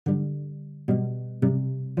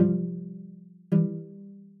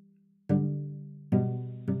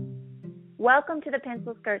Welcome to the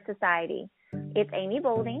Pencil Skirt Society. It's Amy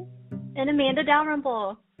Boulding and Amanda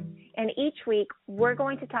Dalrymple. And each week, we're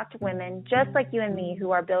going to talk to women just like you and me who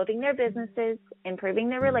are building their businesses, improving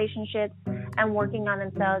their relationships, and working on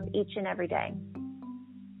themselves each and every day.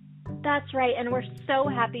 That's right, and we're so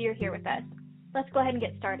happy you're here with us. Let's go ahead and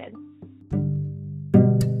get started.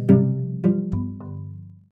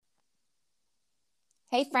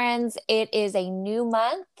 Hey friends, it is a new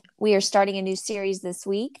month. We are starting a new series this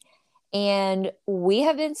week, and we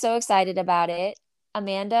have been so excited about it.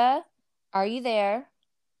 Amanda, are you there?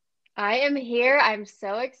 I am here. I'm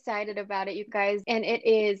so excited about it, you guys. And it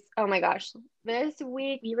is, oh my gosh, this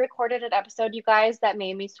week we recorded an episode, you guys, that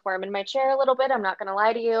made me squirm in my chair a little bit. I'm not going to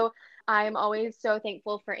lie to you. I'm always so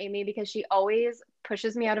thankful for Amy because she always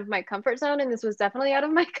pushes me out of my comfort zone. And this was definitely out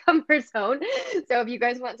of my comfort zone. So if you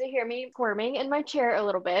guys want to hear me squirming in my chair a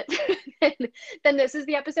little bit, then this is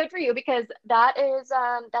the episode for you, because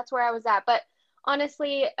that's where I was at. But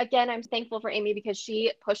honestly, again, I'm thankful for Amy because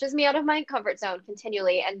she pushes me out of my comfort zone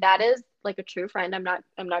continually. And that is like a true friend. I'm not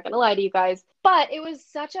going to lie to you guys, but it was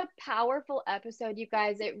such a powerful episode, you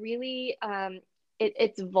guys. It really,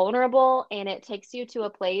 it's vulnerable, and it takes you to a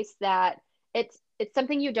place that it's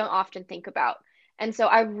something you don't often think about. And so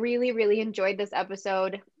I really, really enjoyed this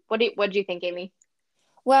episode. What did you think, Amy?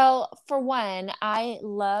 Well, for one, I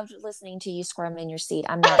loved listening to you squirm in your seat.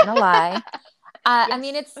 I'm not going to lie. Yes. I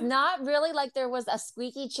mean, it's not really like there was a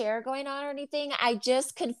squeaky chair going on or anything. I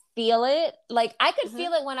just could feel it. Like I could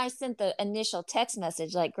feel it when I sent the initial text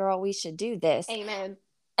message, like, girl, we should do this. Amen.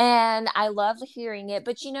 And I loved hearing it.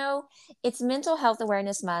 But, you know, it's Mental Health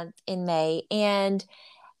Awareness Month in May. And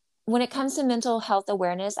when it comes to mental health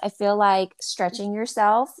awareness, I feel like stretching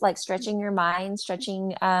yourself, like stretching your mind,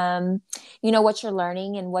 stretching, what you're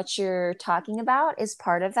learning and what you're talking about is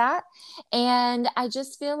part of that. And I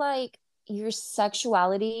just feel like your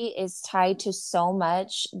sexuality is tied to so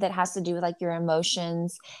much that has to do with like your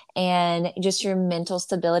emotions and just your mental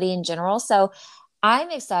stability in general. So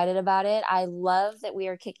I'm excited about it. I love that we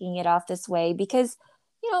are kicking it off this way because,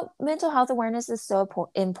 mental health awareness is so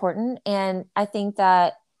important. And I think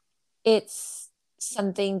that it's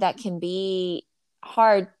something that can be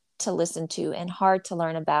hard to listen to and hard to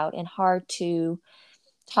learn about and hard to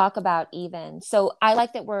talk about even. So I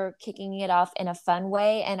like that we're kicking it off in a fun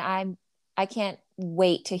way. And I can't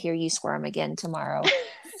wait to hear you squirm again tomorrow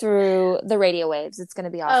through the radio waves. It's going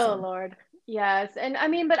to be awesome. Oh, Lord. Yes. And I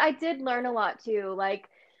mean, but I did learn a lot too. Like,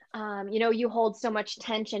 you hold so much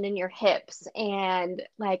tension in your hips, and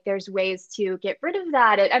like there's ways to get rid of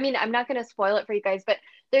that. I mean, I'm not going to spoil it for you guys, but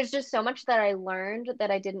there's just so much that I learned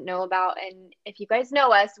that I didn't know about. And if you guys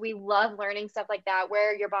know us, we love learning stuff like that,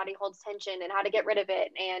 where your body holds tension and how to get rid of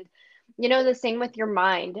it. And, the same with your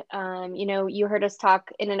mind. You heard us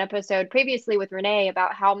talk in an episode previously with Renee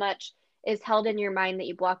about how much is held in your mind that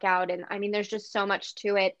you block out. And I mean, there's just so much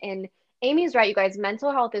to it. And Amy's right, you guys.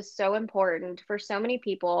 Mental health is so important for so many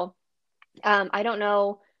people. I don't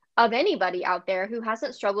know of anybody out there who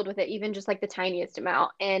hasn't struggled with it, even just like the tiniest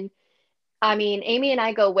amount. And I mean, Amy and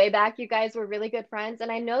I go way back. You guys were really good friends.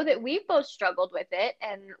 And I know that we've both struggled with it.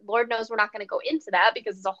 And Lord knows we're not going to go into that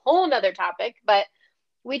because it's a whole nother topic. But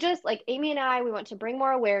we just, like Amy and I, we want to bring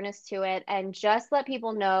more awareness to it and just let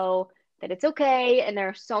people know that it's okay. And there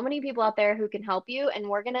are so many people out there who can help you. And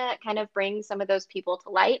we're going to kind of bring some of those people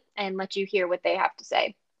to light and let you hear what they have to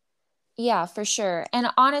say. Yeah, for sure. And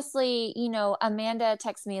honestly, Amanda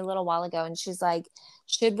texted me a little while ago and she's like,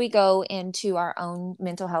 should we go into our own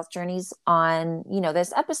mental health journeys on,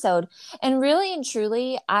 this episode? And really and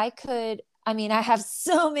truly, I have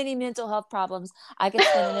so many mental health problems. I could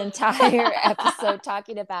spend an entire episode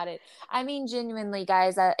talking about it. I mean, genuinely,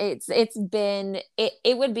 guys,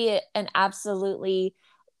 it would be an absolutely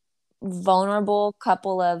vulnerable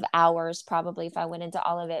couple of hours probably if I went into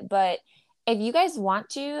all of it. But if you guys want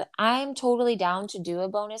to, I'm totally down to do a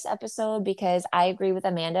bonus episode because I agree with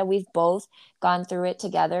Amanda. We've both gone through it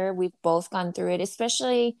together. We've both gone through it,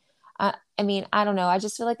 especially, I don't know. I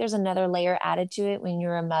just feel like there's another layer added to it when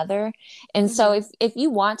you're a mother. And so if you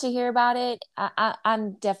want to hear about it,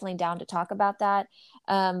 I'm definitely down to talk about that.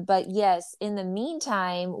 But yes, in the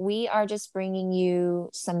meantime, we are just bringing you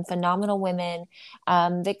some phenomenal women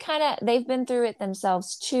they've been through it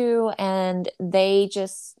themselves too. And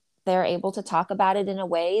they're able to talk about it in a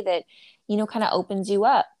way that, kind of opens you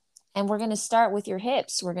up. And we're going to start with your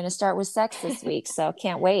hips. We're going to start with sex this week. So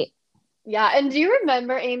can't wait. Yeah. And do you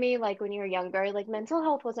remember, Amy, like when you were younger, like mental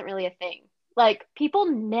health wasn't really a thing. Like people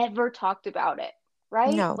never talked about it,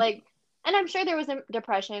 right? No. Like, and I'm sure there was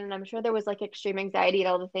depression and I'm sure there was like extreme anxiety and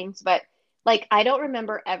all the things, but like, I don't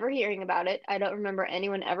remember ever hearing about it. I don't remember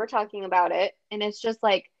anyone ever talking about it. And it's just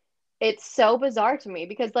like, it's so bizarre to me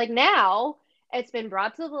because like now it's been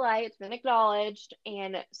brought to the light, it's been acknowledged,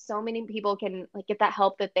 and so many people can like get that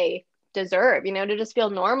help that they deserve, you know, to just feel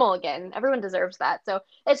normal again. Everyone deserves that. So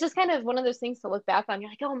it's just kind of one of those things to look back on. You're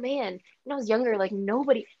like, oh man, when I was younger, like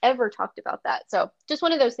nobody ever talked about that. So just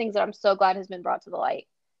one of those things that I'm so glad has been brought to the light.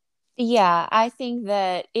 Yeah, I think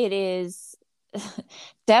that it is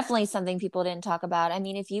definitely something people didn't talk about. I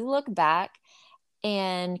mean, if you look back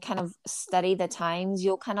and kind of study the times,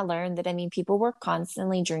 you'll kind of learn that, I mean, people were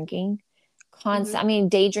constantly drinking, Hmm. I mean,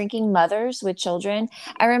 day drinking mothers with children.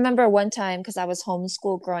 I remember one time, because I was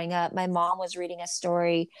homeschooled growing up, my mom was reading a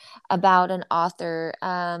story about an author.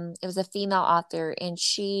 It was a female author, and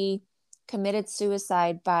she committed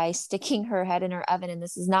suicide by sticking her head in her oven. And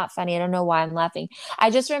this is not funny. I don't know why I'm laughing.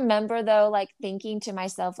 I just remember though, like thinking to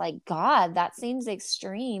myself, like, God, that seems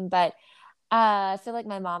extreme. But I feel like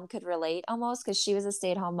my mom could relate almost because she was a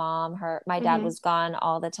stay-at-home mom. My dad Hmm. was gone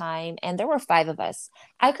all the time, and there were five of us.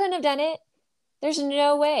 I couldn't have done it. There's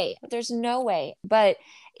no way. There's no way. But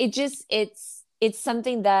it's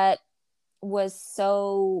something that was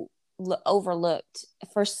so overlooked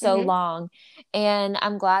for so Hmm. long. And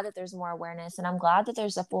I'm glad that there's more awareness, and I'm glad that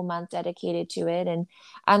there's a full month dedicated to it. And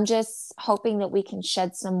I'm just hoping that we can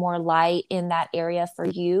shed some more light in that area for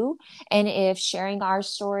you. And if sharing our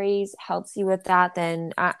stories helps you with that,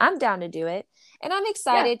 then I'm down to do it. And I'm Yeah.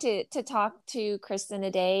 excited to talk to Krystin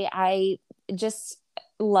today. I just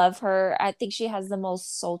love her. I think she has the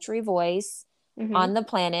most sultry voice Hmm. on the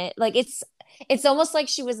planet. Like it's almost like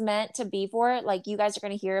she was meant to be for it. Like you guys are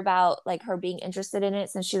going to hear about like her being interested in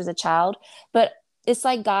it since she was a child, but it's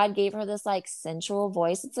like God gave her this like sensual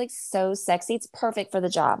voice. It's like so sexy. It's perfect for the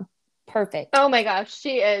job. Perfect. Oh my gosh,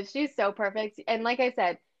 she is. She's so perfect. And like I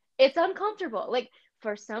said, it's uncomfortable. Like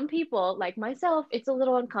for some people, like myself, it's a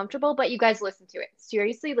little uncomfortable, but you guys listen to it.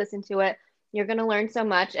 Seriously, listen to it. You're going to learn so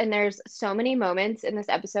much. And there's so many moments in this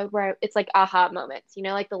episode where it's like aha moments, you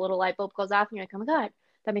know, like the little light bulb goes off and you're like, oh my God,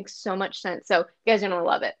 that makes so much sense. So you guys are going to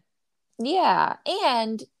love it. Yeah.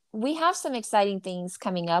 And we have some exciting things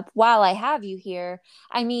coming up while I have you here.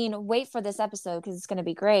 I mean, wait for this episode because it's going to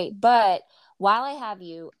be great. But while I have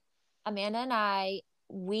you, Amanda and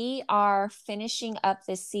we are finishing up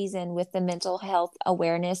this season with the Mental Health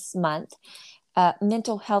Awareness Month. That's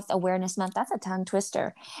a tongue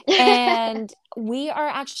twister. And we are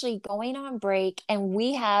actually going on break, and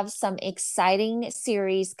we have some exciting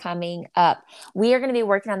series coming up. We are going to be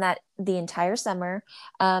working on that the entire summer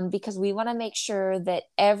because we want to make sure that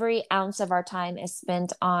every ounce of our time is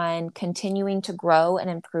spent on continuing to grow and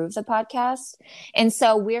improve the podcast. And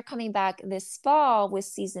so we're coming back this fall with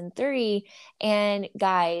season 3. And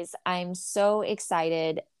guys, I'm so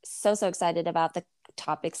excited, so excited about the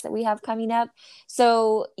topics that we have coming up.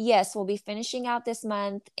 So, yes, we'll be finishing out this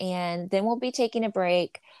month and then we'll be taking a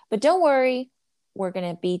break. But don't worry, we're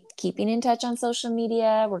going to be keeping in touch on social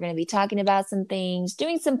media. We're going to be talking about some things,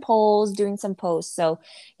 doing some polls, doing some posts. So,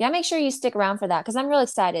 yeah, make sure you stick around for that because I'm real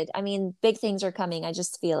excited. I mean, big things are coming. I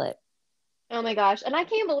just feel it. Oh my gosh. And I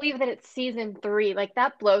can't believe that it's season 3. Like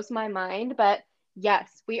that blows my mind. But yes,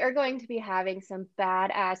 we are going to be having some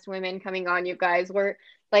badass women coming on, you guys. We're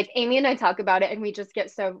like Amy and I talk about it and we just get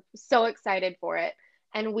so excited for it.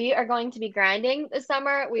 And we are going to be grinding this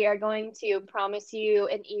summer. We are going to promise you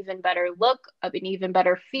an even better look, an even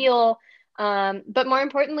better feel. But more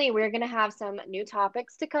importantly, we're going to have some new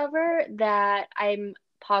topics to cover that I'm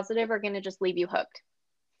positive are going to just leave you hooked.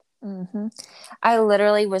 hmm I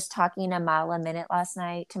literally was talking a mile a minute last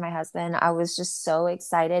night to my husband. I was just so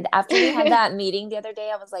excited. After we had that meeting the other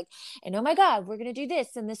day, I was like, and oh my God, we're going to do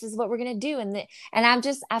this. And this is what we're going to do. And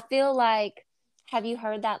I feel like, have you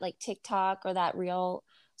heard that like TikTok or that real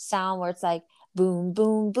sound where it's like boom,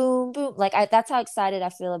 boom, boom, boom? Like that's how excited I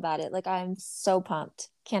feel about it. Like I'm so pumped.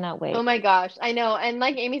 Cannot Oh wait. my gosh, I know. And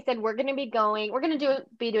like Amy said, we're gonna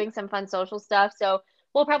be doing some fun social stuff. So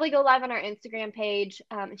we'll probably go live on our Instagram page.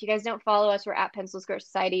 If you guys don't follow us, we're at Pencil Skirt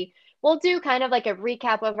Society. We'll do kind of like a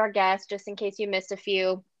recap of our guests, just in case you missed a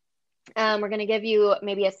few. We're gonna give you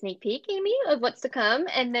maybe a sneak peek, Amy, of what's to come,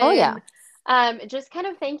 and Oh yeah. then just kind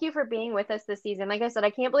of thank you for being with us this season. Like I said, I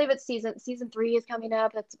can't believe it's season 3 is coming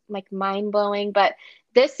up. That's like mind blowing. But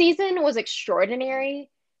this season was extraordinary.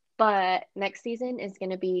 But next season is going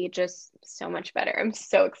to be just so much better. I'm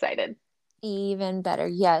so excited. Even better.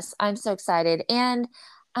 Yes, I'm so excited. And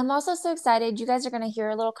I'm also so excited. You guys are going to hear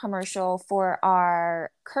a little commercial for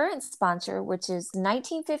our current sponsor, which is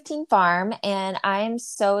 1915 Farm. And I'm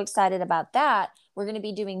so excited about that. We're going to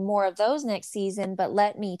be doing more of those next season. But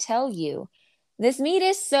let me tell you, This meat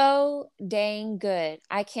is so dang good.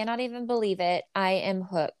 I cannot even believe it. I am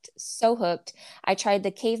hooked. So hooked. I tried the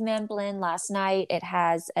caveman blend last night.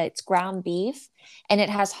 It's ground beef and it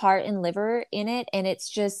has heart and liver in it. And it's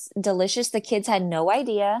just delicious. The kids had no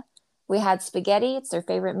idea. We had spaghetti. It's their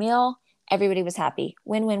favorite meal. Everybody was happy.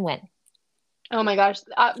 Win, win, win. Oh my gosh,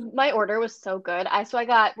 my order was so good.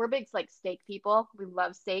 We're big like steak people. We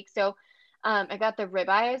love steak. So, I got the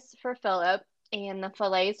ribeyes for Philip and the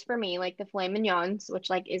fillets for me, like the filet mignons, which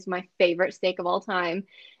like is my favorite steak of all time.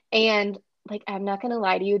 And like, I'm not gonna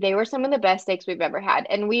lie to you, they were some of the best steaks we've ever had.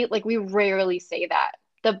 And we rarely say that.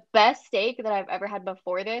 The best steak that I've ever had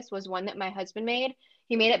before this was one that my husband made.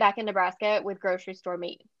 He made it back in Nebraska with grocery store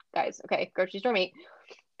meat, guys. Okay, grocery store meat.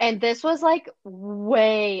 And this was like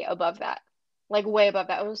way above that. Like way above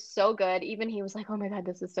that. It was so good. Even he was like, "Oh my God,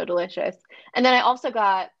 this is so delicious." And then I also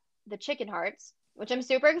got the chicken hearts, which I'm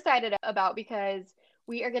super excited about because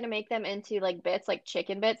we are going to make them into like bits, like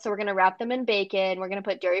chicken bits. So we're going to wrap them in bacon. We're going to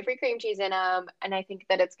put dairy-free cream cheese in them, and I think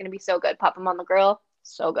that it's going to be so good. Pop them on the grill.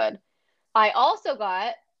 So good. I also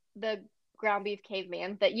got the ground beef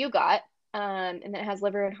caveman that you got. And it has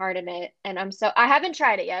liver and heart in it. And I haven't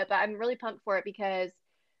tried it yet, but I'm really pumped for it because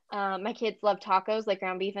my kids love tacos, like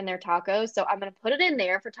ground beef in their tacos. So I'm going to put it in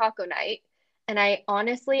there for taco night. And I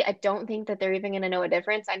don't think that they're even going to know a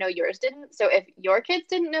difference. I know yours didn't. So if your kids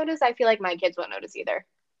didn't notice, I feel like my kids won't notice either.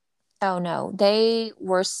 Oh no, they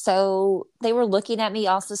were looking at me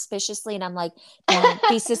all suspiciously, and I'm like, don't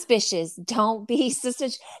be suspicious. Don't be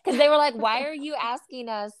suspicious. Because they were like, why are you asking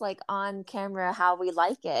us like on camera how we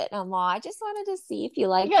like it? And I'm like, I just wanted to see if you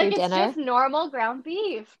liked You're your like, it's dinner. just normal ground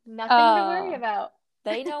beef. Nothing to worry Oh, about.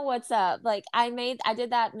 they know what's up. Like I did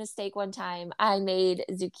that mistake one time. I made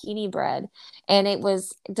zucchini bread and it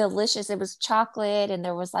was delicious. It was chocolate and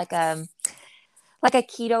there was like a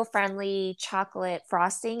keto friendly chocolate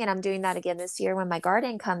frosting. And I'm doing that again this year when my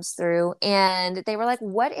garden comes through. And they were like,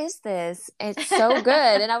 what is this? It's so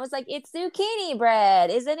good. And I was like, it's zucchini bread.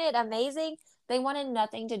 Isn't it amazing? They wanted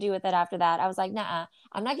nothing to do with it after that. I was like, nah,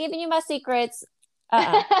 I'm not giving you my secrets.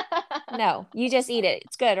 No, you just eat it.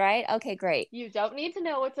 It's good, right? Okay, great. You don't need to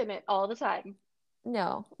know what's in it all the time.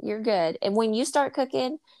 No, you're good. And when you start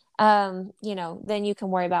cooking, then you can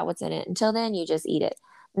worry about what's in it. Until then, you just eat it.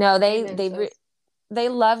 No, Amen, sis. they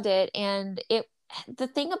loved it, and the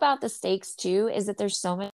thing about the steaks too is that they're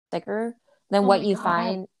so much thicker than Oh what my you God.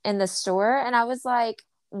 find in the store. And I was like,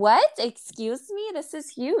 "What? Excuse me? This is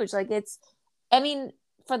huge!" Like I mean,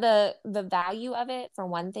 for the value of it, for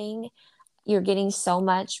one thing, you're getting so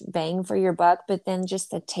much bang for your buck, but then just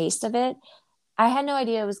the taste of it, I had no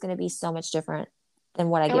idea it was going to be so much different than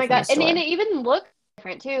what I Oh get my from God. the And store. it even looks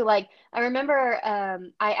different too. Like I remember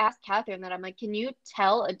I asked Catherine that I'm like, can you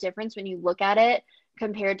tell a difference when you look at it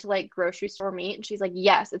compared to like grocery store meat? And she's like,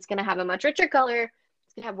 yes, it's gonna have a much richer color.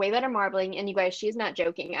 It's gonna have way better marbling. And you guys, she's not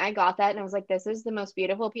joking. I got that and I was like, this is the most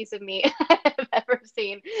beautiful piece of meat I've ever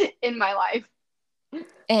seen in my life.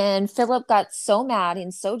 And Philip got so mad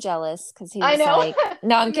and so jealous because he I was know. like, no,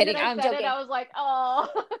 The I'm minute kidding. I I'm said it, joking. I was like, oh.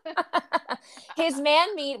 His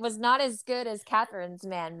man meat was not as good as Catherine's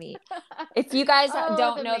man meat. If you guys Oh,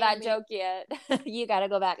 don't the know man that meat. joke yet, you got to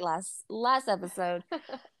go back last episode.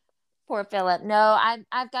 Poor Philip. No,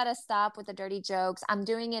 I've got to stop with the dirty jokes. I'm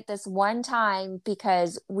doing it this one time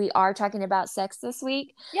because we are talking about sex this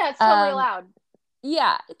week. Yeah, it's totally Um, allowed.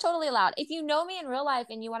 yeah, totally allowed. If you know me in real life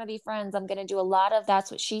and you want to be friends, I'm going to do a lot of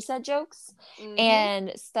that's what she said jokes Mm-hmm.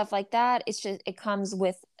 and stuff like that. It's just, it comes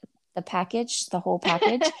with the package, the whole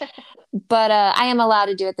package. But I am allowed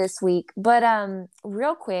to do it this week. But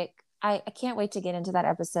real quick, I can't wait to get into that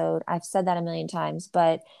episode. I've said that a million times,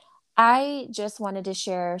 but I just wanted to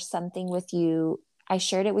share something with you. I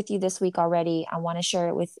shared it with you this week already. I want to share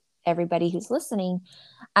it with everybody who's listening.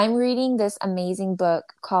 I'm reading this amazing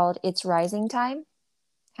book called It's Rising Time.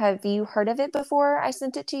 Have you heard of it before I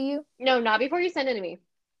sent it to you? No, not before you send it to me.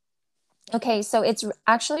 Okay, so it's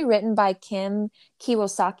actually written by Kim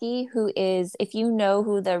Kiyosaki, who is, if you know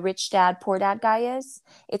who the Rich Dad, Poor Dad guy is,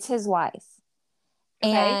 it's his wife.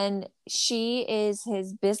 Okay. And she is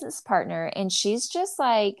his business partner, and she's just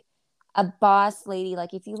like a boss lady.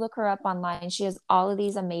 Like if you look her up online, she has all of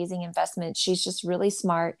these amazing investments. She's just really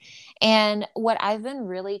smart. And what I've been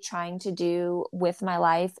really trying to do with my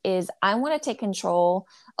life is I want to take control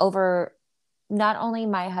over not only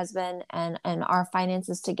my husband and our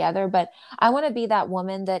finances together, but I want to be that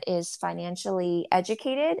woman that is financially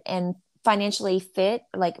educated and financially fit,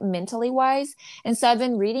 like mentally wise. And so I've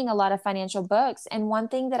been reading a lot of financial books. And one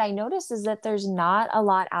thing that I noticed is that there's not a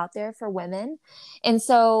lot out there for women. And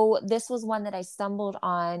so this was one that I stumbled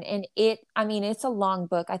on, and I mean, it's a long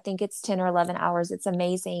book. I think it's 10 or 11 hours. It's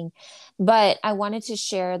amazing. But I wanted to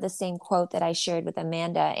share the same quote that I shared with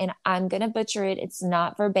Amanda, and I'm going to butcher it. It's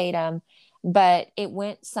not verbatim, but it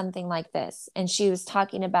went something like this. And she was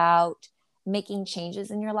talking about making changes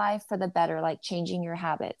in your life for the better, like changing your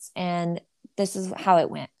habits. And this is how it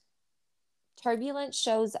went. Turbulence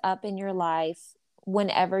shows up in your life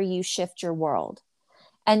whenever you shift your world.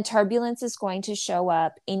 And turbulence is going to show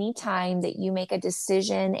up anytime that you make a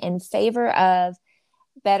decision in favor of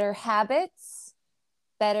better habits,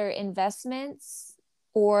 better investments,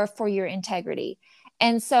 or for your integrity.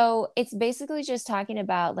 And so it's basically just talking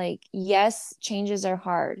about, like, yes, changes are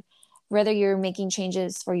hard. Whether you're making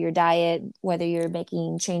changes for your diet, whether you're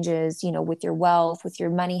making changes, with your wealth, with your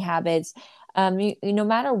money habits, no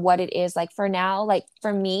matter what it is, like for now, like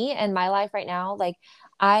for me and my life right now, like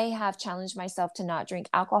I have challenged myself to not drink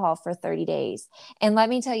alcohol for 30 days. And let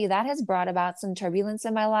me tell you, that has brought about some turbulence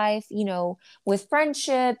in my life, with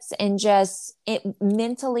friendships, and just it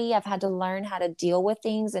mentally, I've had to learn how to deal with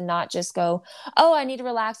things and not just go, oh, I need to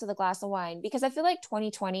relax with a glass of wine, because I feel like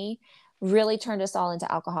 2020 really turned us all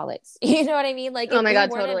into alcoholics. You know what I mean? Like, Oh my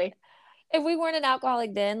God, totally. If we weren't an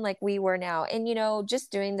alcoholic then, like we were now. And,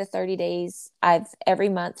 just doing the 30 days, I've every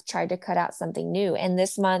month tried to cut out something new. And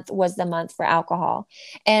this month was the month for alcohol.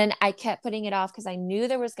 And I kept putting it off because I knew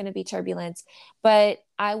there was going to be turbulence. But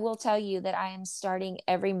I will tell you that I am starting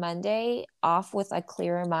every Monday off with a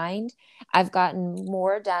clearer mind. I've gotten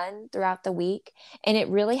more done throughout the week. And it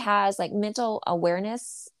really has, like, mental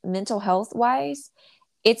awareness, mental health wise,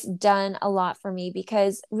 it's done a lot for me,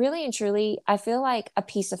 because really and truly, I feel like a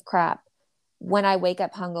piece of crap when I wake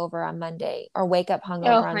up hungover on Monday or wake up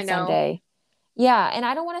hungover on I know. Sunday. Yeah. And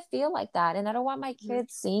I don't want to feel like that. And I don't want my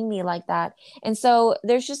kids seeing me like that. And so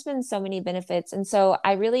there's just been so many benefits. And so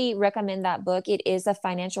I really recommend that book. It is a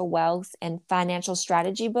financial wealth and financial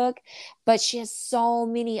strategy book, but she has so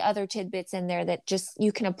many other tidbits in there that just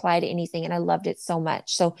you can apply to anything. And I loved it so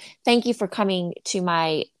much. So thank you for coming to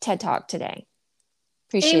my TED Talk today.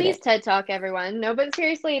 Appreciate Amy's it. TED Talk, everyone. No, but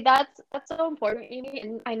seriously, that's so important, Amy.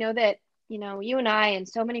 And I know that, you and I and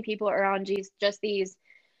so many people are on just these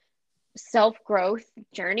self-growth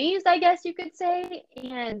journeys, I guess you could say.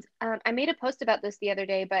 And I made a post about this the other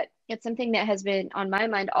day, but it's something that has been on my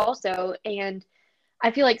mind also. And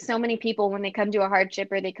I feel like so many people, when they come to a hardship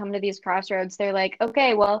or they come to these crossroads, they're like,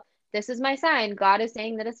 okay, well, this is my sign. God is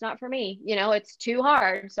saying that it's not for me. It's too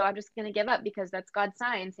hard. So I'm just going to give up, because that's God's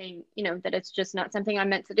sign saying, that it's just not something I'm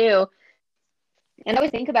meant to do. And I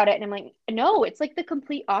always think about it and I'm like, no, it's like the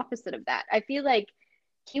complete opposite of that. I feel like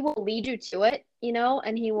he will lead you to it,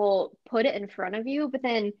 and he will put it in front of you. But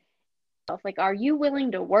then, like, are you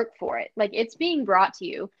willing to work for it? Like, it's being brought to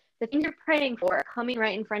you. The things you're praying for are coming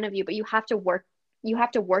right in front of you, but you have to work. You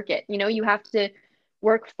have to work it. You have to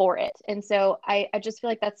work for it. And so I just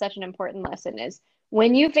feel like that's such an important lesson, is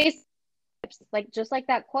when you face, like, just like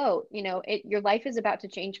that quote, your life is about to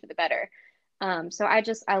change for the better. So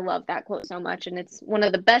I love that quote so much. And it's one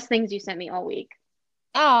of the best things you sent me all week.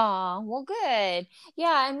 Oh, well, good.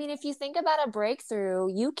 Yeah. I mean, if you think about a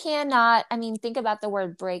breakthrough, you cannot, think about the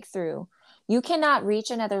word breakthrough. You cannot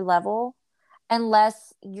reach another level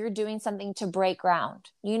unless you're doing something to break ground.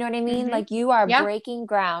 You know what I mean? Mm-hmm. Like, you are Yeah. breaking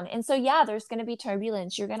ground. And so, yeah, there's going to be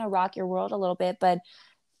turbulence. You're going to rock your world a little bit, but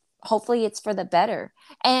hopefully it's for the better.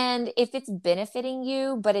 And if it's benefiting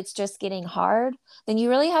you, but it's just getting hard, then you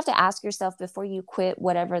really have to ask yourself before you quit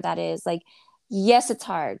whatever that is. Like, yes, it's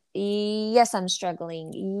hard. Yes, I'm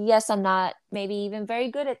struggling. Yes, I'm not maybe even very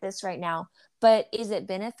good at this right now, but is it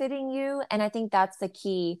benefiting you? And I think that's the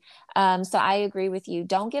key. So I agree with you.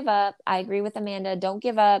 Don't give up. I agree with Amanda. Don't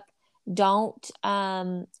give up. Don't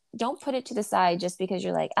put it to the side just because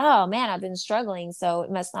you're like, oh man, I've been struggling, so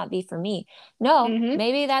it must not be for me. No, Mm-hmm.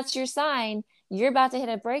 maybe that's your sign. You're about to hit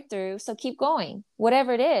a breakthrough, so keep going,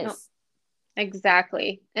 whatever it is. No,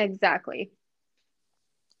 exactly.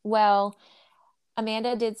 Well,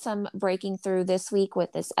 Amanda did some breaking through this week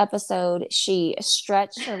with this episode. She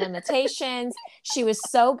stretched her limitations. She was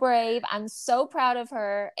so brave. I'm so proud of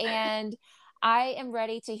her, and I am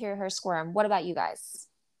ready to hear her squirm. What about you guys?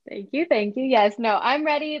 Thank you. Yes, no, I'm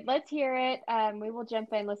ready. Let's hear it. We will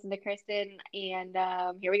jump in, listen to Krystin,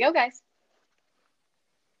 and here we go, guys.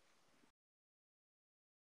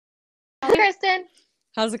 Hi, Krystin.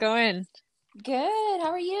 How's it going? Good.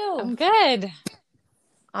 How are you? I'm good.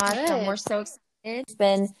 Awesome. Good. We're so excited. We've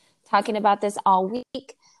been talking about this all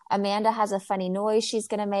week. Amanda has a funny noise she's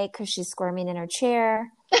going to make because she's squirming in her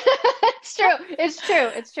chair. It's true. It's true.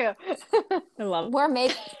 It's true. I love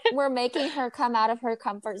We're making her come out of her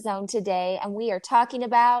comfort zone today, and we are talking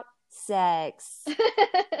about sex.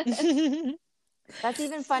 it. That's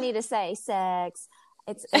even funny to say, sex.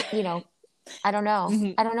 I don't know.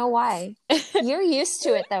 Mhm. I don't know why. You're used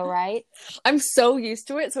to it though, right? I'm so used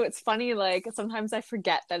to it. So it's funny, like sometimes I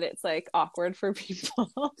forget that it's like awkward for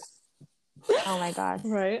people. Oh my gosh.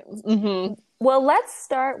 Right? Mm-hmm. Well, let's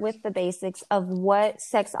start with the basics of what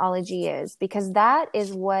sexology is, because that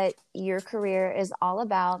is what your career is all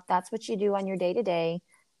about. That's what you do on your day to day.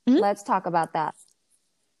 Let's talk about that.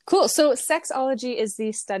 Cool. So sexology is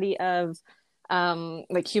the study of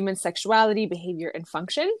like human sexuality, behavior, and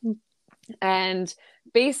function. And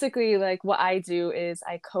basically, like what I do is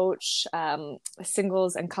I coach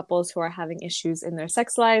singles and couples who are having issues in their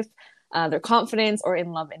sex life, their confidence, or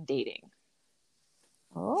in love and dating.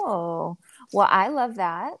 Oh, well, I love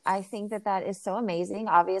that. I think that that is so amazing.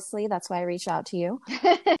 Obviously, that's why I reached out to you.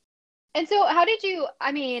 And so how did you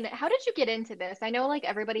get into this? I know like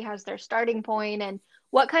everybody has their starting point, and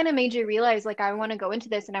what kind of made you realize like I want to go into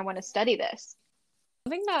this and I want to study this?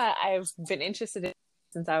 Something that I've been interested in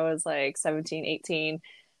since I was like 17, 18.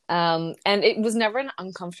 And it was never an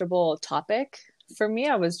uncomfortable topic for me.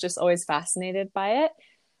 I was just always fascinated by it.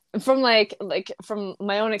 From from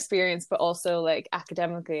my own experience, but also like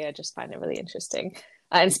academically, I just find it really interesting.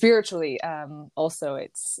 And spiritually, also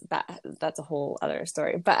that's a whole other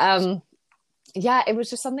story. But yeah, it was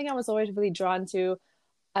just something I was always really drawn to.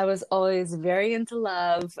 I was always very into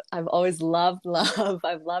love. I've always loved love.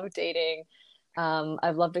 I've loved dating.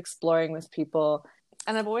 I've loved exploring with people.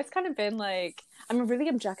 And I've always kind of been like, I'm a really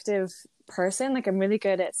objective person. Like I'm really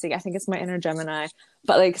good at seeing, I think it's my inner Gemini,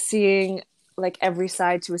 but like seeing like every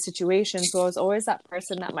side to a situation. So I was always that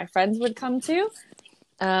person that my friends would come to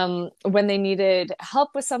when they needed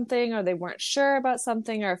help with something, or they weren't sure about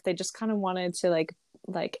something, or if they just kind of wanted to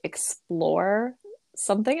like explore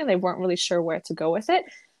something and they weren't really sure where to go with it.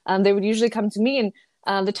 They would usually come to me,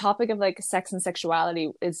 and the topic of like sex and sexuality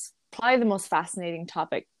is probably the most fascinating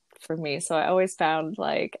topic for me. So I always found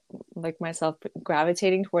like myself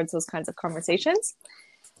gravitating towards those kinds of conversations.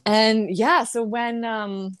 And yeah, so when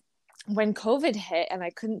COVID hit and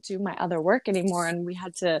I couldn't do my other work anymore and we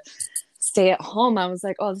had to stay at home, I was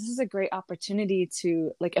like, oh, this is a great opportunity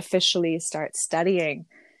to like officially start studying.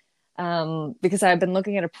 Because I've been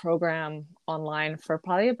looking at a program online for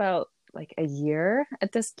probably about like a year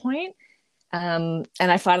at this point. And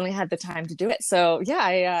I finally had the time to do it. So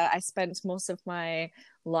yeah, I spent most of my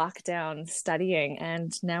lockdown studying,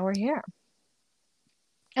 and now we're here.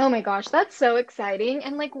 Oh my gosh, that's so exciting.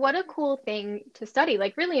 And like what a cool thing to study,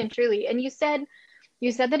 like really and truly. And you said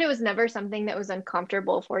that it was never something that was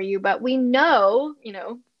uncomfortable for you, but we know,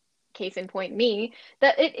 case in point me,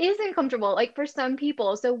 that it is uncomfortable, like for some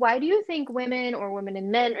people. So why do you think women or women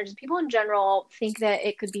and men or just people in general think that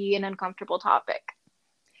it could be an uncomfortable topic?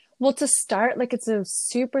 Well, to start, like it's a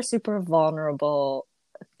super, super vulnerable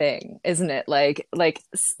thing, isn't it? Like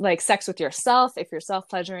sex with yourself, if you're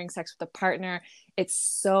self-pleasuring, sex with a partner,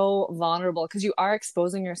 it's so vulnerable because you are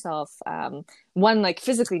exposing yourself, one, like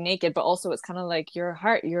physically naked, but also it's kind of like your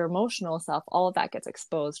heart, your emotional self, all of that gets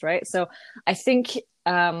exposed, right? So I think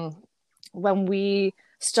when we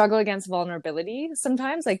struggle against vulnerability,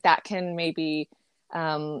 sometimes like that can maybe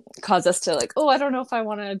cause us to like, oh, I don't know if I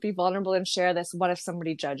want to be vulnerable and share this. What if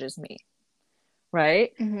somebody judges me?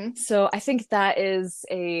 Right? Mm-hmm. So I think that is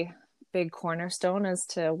a big cornerstone as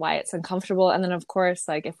to why it's uncomfortable. And then of course,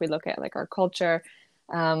 like if we look at like our culture,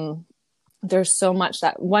 there's so much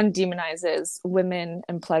that one demonizes women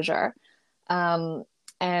and pleasure.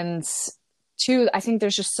 And two, I think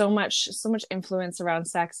there's just so much influence around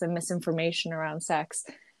sex and misinformation around sex,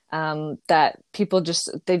 that people just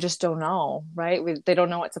don't know, right? They don't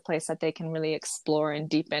know it's a place that they can really explore and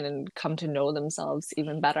deepen and come to know themselves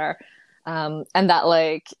even better. And that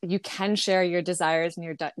like you can share your desires, and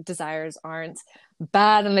your desires aren't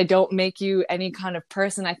bad and they don't make you any kind of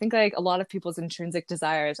person. I think like a lot of people's intrinsic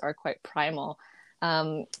desires are quite primal.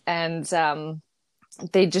 And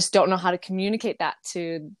they just don't know how to communicate that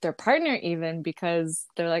to their partner even, because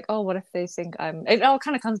they're like, oh, what if they think it all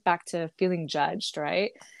kind of comes back to feeling judged,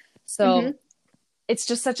 right? So it's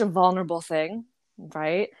just such a vulnerable thing,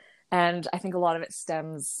 right? And I think a lot of it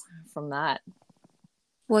stems from that.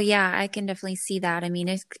 Well, yeah, I can definitely see that. I mean,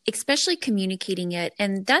 especially communicating it.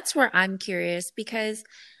 And that's where I'm curious, because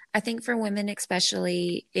I think for women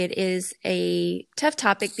especially, it is a tough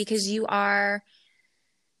topic because you are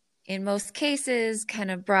in most cases kind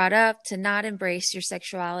of brought up to not embrace your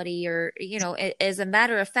sexuality, or, as a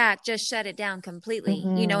matter of fact, just shut it down completely,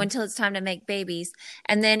 until it's time to make babies.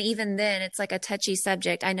 And then even then it's like a touchy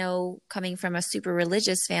subject. I know, coming from a super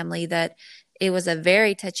religious family, that it was a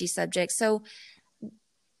very touchy subject. So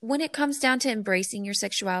when it comes down to embracing your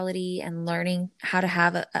sexuality and learning how to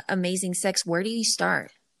have amazing sex, where do you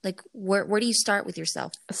start? Like, where do you start with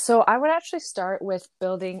yourself? So I would actually start with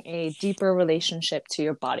building a deeper relationship to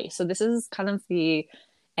your body. So this is kind of the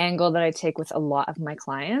angle that I take with a lot of my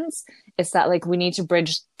clients. It's that, like, we need to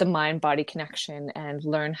bridge the mind-body connection and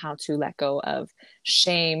learn how to let go of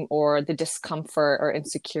shame or the discomfort or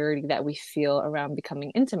insecurity that we feel around becoming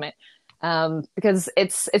intimate. Because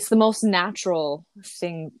it's the most natural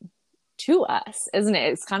thing to us, isn't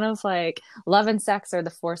it? It's kind of like love and sex are the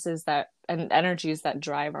forces that and energies that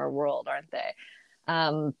drive our world, aren't they?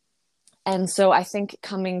 And so I think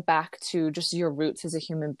coming back to just your roots as a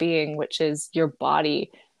human being, which is your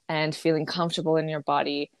body, and feeling comfortable in your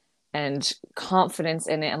body and confidence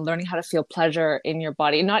in it, and learning how to feel pleasure in your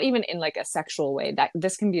body, not even in like a sexual way. That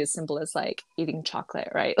this can be as simple as like eating chocolate,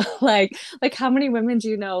 right? like how many women do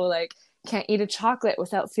you know like can't eat a chocolate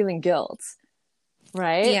without feeling guilt?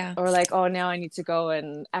 Right? Yeah. Or like, oh, now I need to go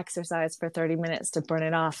and exercise for 30 minutes to burn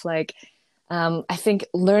it off. Like, I think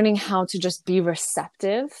learning how to just be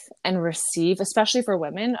receptive and receive, especially for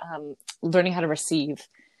women, learning how to receive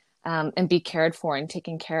and be cared for and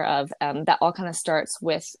taken care of. That all kind of starts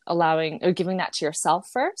with allowing or giving that to yourself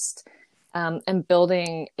first, and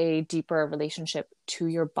building a deeper relationship to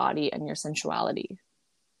your body and your sensuality.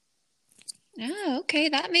 Oh, okay.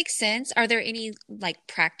 That makes sense. Are there any like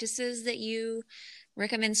practices that you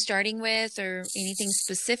recommend starting with, or anything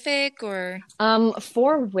specific? Or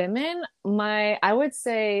For women, I would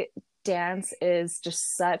say dance is just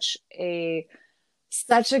such a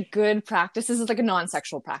good practice. This is like a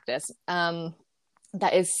non-sexual practice.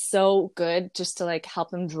 That is so good just to like help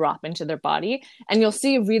them drop into their body. And you'll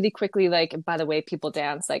see really quickly, like, by the way people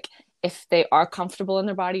dance, like if they are comfortable in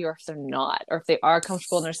their body or if they're not, or if they are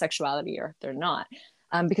comfortable in their sexuality or if they're not,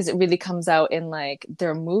 because it really comes out in like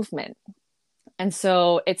their movement. And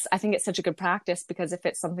so I think it's such a good practice, because if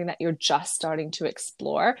it's something that you're just starting to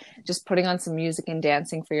explore, just putting on some music and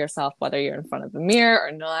dancing for yourself, whether you're in front of the mirror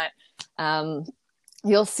or not,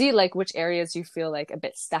 you'll see like which areas you feel like a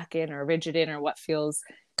bit stuck in or rigid in, or what feels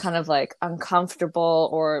kind of like uncomfortable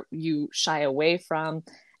or you shy away from.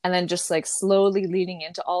 And then just like slowly leading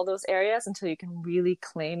into all those areas until you can really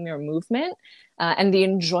claim your movement and the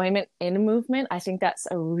enjoyment in movement. I think that's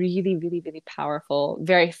a really, really, really powerful,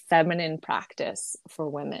 very feminine practice for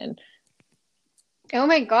women. Oh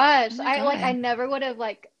my gosh. Oh my God. I never would have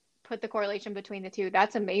like put the correlation between the two.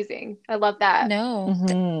 That's amazing. I love that. No.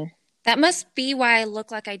 Mm-hmm. That must be why I look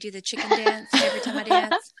like I do the chicken dance every time I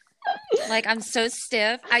dance. Like, I'm so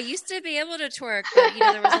stiff. I used to be able to twerk, but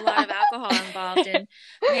there was a lot of alcohol involved, and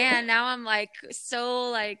man, now I'm like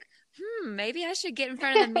so like, maybe I should get in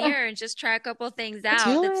front of the mirror and just try a couple things out.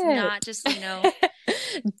 Do That's it. not just,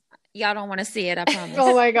 y'all don't want to see it, I promise.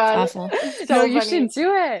 Oh my God. It's awful. So you should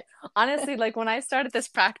do it. Honestly, like when I started this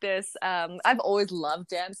practice, I've always loved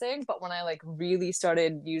dancing, but when I like really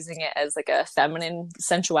started using it as like a feminine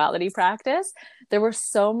sensuality practice, there were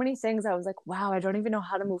so many things I was like, wow, I don't even know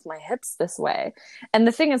how to move my hips this way. And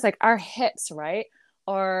the thing is, like, our hips, right,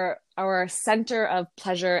 are our center of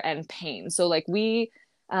pleasure and pain. So like we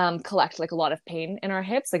collect like a lot of pain in our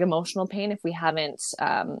hips, like emotional pain, if we haven't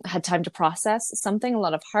had time to process something, a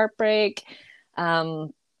lot of heartbreak,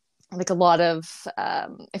 like a lot of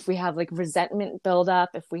if we have like resentment build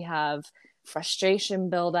up, if we have frustration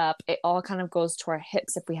build up, it all kind of goes to our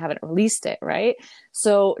hips if we haven't released it, right?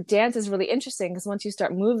 So dance is really interesting, because once you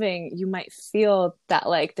start moving, you might feel that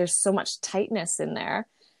like there's so much tightness in there,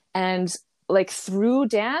 and like through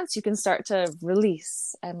dance you can start to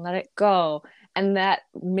release and let it go, and that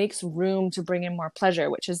makes room to bring in more pleasure,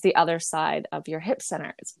 which is the other side of your hip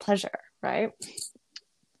center. It's pleasure, right?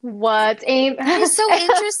 What? That is so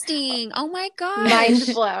interesting. Oh my God. Mind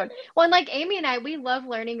blown. Well, and like Amy and I, we love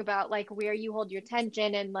learning about like where you hold your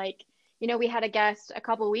tension. And like, we had a guest a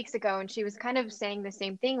couple of weeks ago, and she was kind of saying the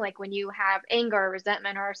same thing. Like when you have anger or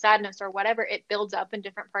resentment or sadness or whatever, it builds up in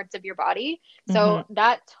different parts of your body. So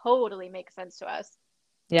that totally makes sense to us.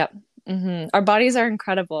 Yep. Mm-hmm. Our bodies are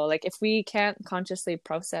incredible. Like if we can't consciously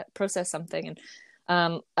process something,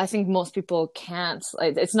 and I think most people can't.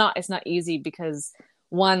 Like, it's not easy, because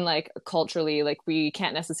one, like culturally, like we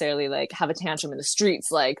can't necessarily like have a tantrum in the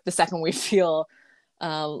streets like the second we feel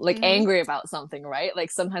like angry about something, right?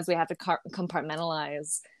 Like sometimes we have to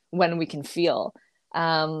compartmentalize when we can feel,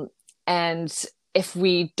 and if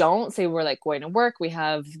we don't, say we're like going to work, we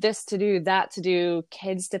have this to do, that to do,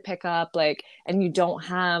 kids to pick up, like, and you don't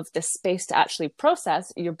have the space to actually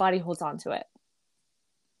process, your body holds on to it.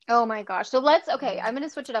 Oh my gosh. So okay, I'm going to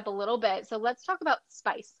switch it up a little bit. So let's talk about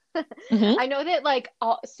spice. Mm-hmm. I know that like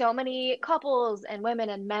so many couples and women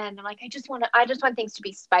and men are like, I just want things to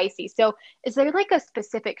be spicy. So is there like a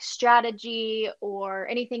specific strategy or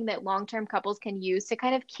anything that long-term couples can use to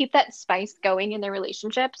kind of keep that spice going in their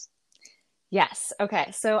relationships? Yes.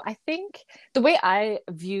 Okay. So I think the way I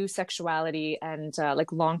view sexuality and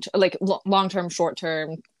like long term, short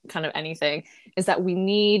term, kind of anything, is that we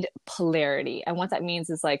need polarity. And what that means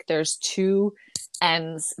is like there's two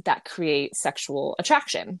ends that create sexual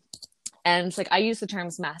attraction. And it's like I use the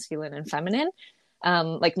terms masculine and feminine,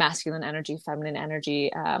 like masculine energy, feminine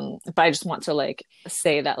energy. But I just want to like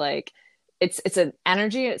say that like it's an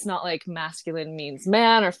energy. It's not like masculine means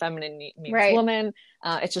man or feminine means Right. woman.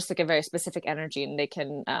 It's just like a very specific energy, and they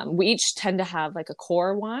can we each tend to have like a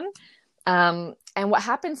core one. And what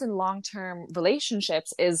happens in long-term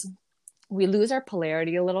relationships is we lose our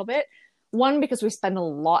polarity a little bit. One, because we spend a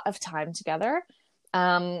lot of time together.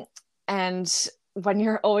 And when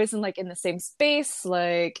you're always in the same space,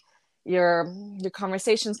 like your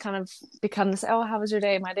conversations kind of become this, oh, how was your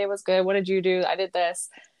day? My day was good. What did you do? I did this.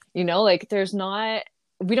 Like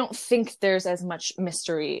we don't think there's as much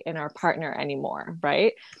mystery in our partner anymore,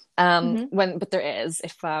 right? But there is.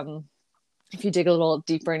 If you dig a little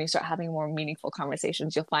deeper and you start having more meaningful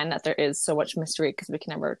conversations, you'll find that there is so much mystery because we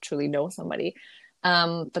can never truly know somebody.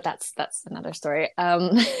 But that's another story.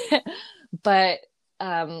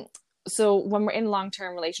 So when we're in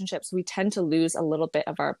long-term relationships, we tend to lose a little bit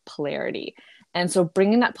of our polarity. And so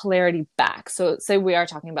bringing that polarity back. So say we are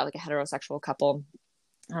talking about like a heterosexual couple.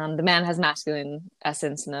 The man has masculine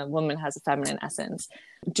essence and the woman has a feminine essence.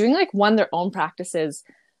 Doing their own practices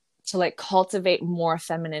to like cultivate more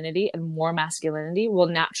femininity and more masculinity will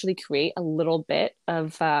naturally create a little bit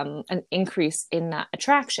of an increase in that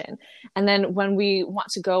attraction. And then when we want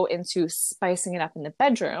to go into spicing it up in the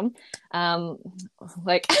bedroom,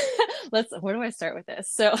 where do I start with this?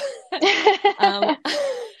 So,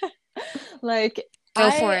 Go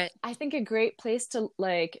for it. I think a great place to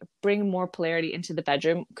like bring more polarity into the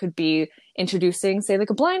bedroom could be introducing, say, like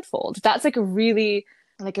a blindfold. That's like a really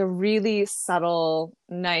subtle,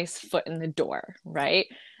 nice foot in the door, right?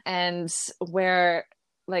 And where,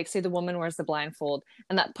 like, say the woman wears the blindfold,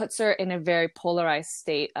 and that puts her in a very polarized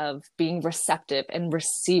state of being receptive and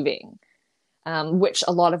receiving, which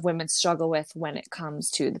a lot of women struggle with when it comes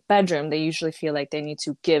to the bedroom. They usually feel like they need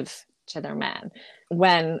to give to their man.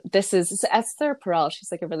 When this is Esther Perel,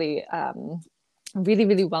 she's like a really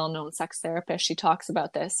really well-known sex therapist. She talks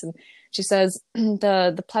about this, and she says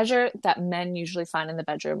the pleasure that men usually find in the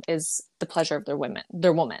bedroom is the pleasure of their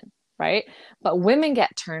woman, right? But women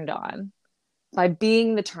get turned on by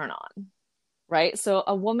being the turn on, right? So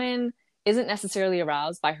a woman isn't necessarily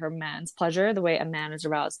aroused by her man's pleasure the way a man is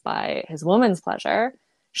aroused by his woman's pleasure.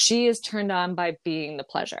 She is turned on by being the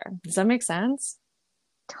pleasure. Does that make sense?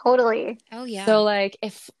 Totally. Oh yeah. So like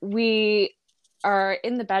if we are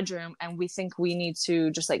in the bedroom and we think we need to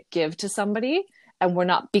just like give to somebody and we're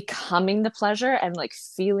not becoming the pleasure and like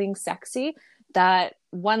feeling sexy, that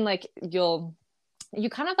one, like you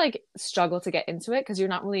kind of like struggle to get into it because you're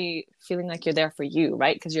not really feeling like you're there for you,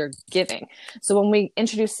 right? Because you're giving. So when we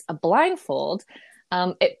introduce a blindfold,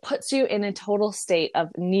 it puts you in a total state of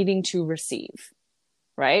needing to receive,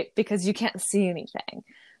 right? Because you can't see anything.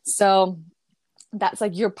 So that's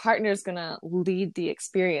like your partner's gonna lead the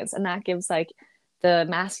experience, and that gives like the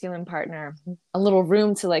masculine partner a little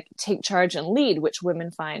room to like take charge and lead, which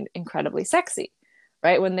women find incredibly sexy,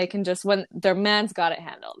 right? When their man's got it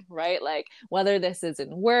handled, right? Like whether this is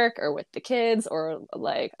in work or with the kids or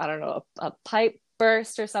like, I don't know, a pipe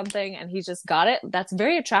burst or something, and he's just got it. That's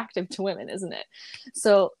very attractive to women, isn't it?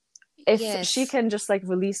 So if she can just like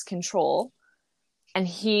release control and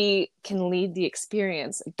he can lead the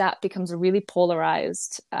experience, that becomes a really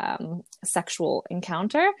polarized sexual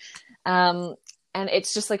encounter. And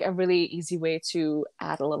it's just like a really easy way to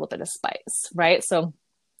add a little bit of spice, right? So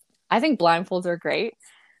I think blindfolds are great.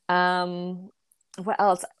 What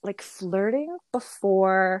else? Like flirting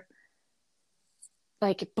before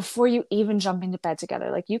you even jump into bed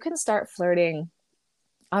together. Like you can start flirting,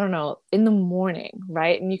 I don't know, in the morning,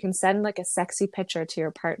 right? And you can send like a sexy picture to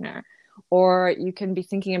your partner, or you can be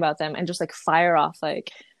thinking about them and just like fire off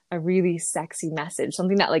like a really sexy message,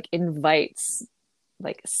 something that like invites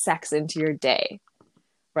like sex into your day,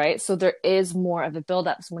 right? So there is more of a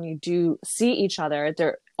buildup. So when you do see each other,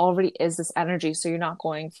 there already is this energy. So you're not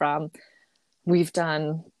going from, we've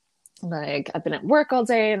done like I've been at work all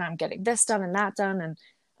day and I'm getting this done and that done,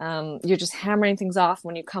 and you're just hammering things off.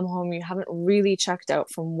 When you come home, you haven't really checked out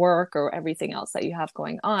from work or everything else that you have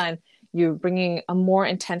going on. You're bringing a more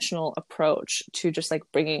intentional approach to just like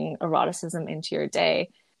bringing eroticism into your day,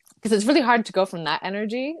 because it's really hard to go from that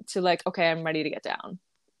energy to like, okay, I'm ready to get down,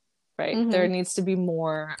 right? Mm-hmm. There needs to be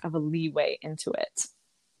more of a leeway into it.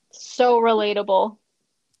 So relatable.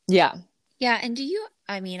 Yeah. Yeah. And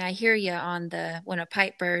I hear you on when a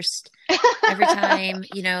pipe burst, every time,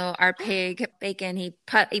 our pig Bacon, he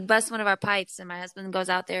busts one of our pipes, and my husband goes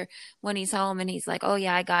out there when he's home and he's like, oh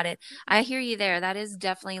yeah, I got it. I hear you there. That is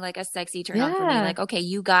definitely like a sexy turn on for me. Like, okay,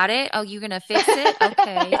 you got it. Oh, you're going to fix it.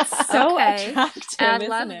 Okay. It's so attractive. I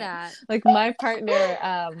love that. Like my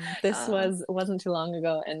partner, this wasn't too long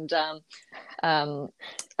ago. And,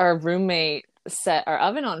 our roommate set our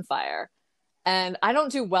oven on fire. And I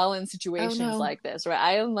don't do well in situations like this, right?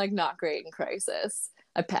 I am like not great in crisis.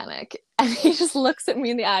 I panic. And he just looks at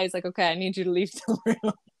me in the eyes like, okay, I need you to leave the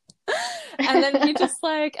room. And then he just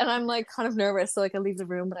like, and I'm like kind of nervous. So like I leave the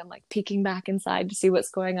room, but I'm like peeking back inside to see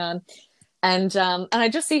what's going on. And I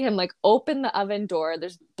just see him like open the oven door.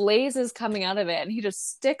 There's blazes coming out of it. And he just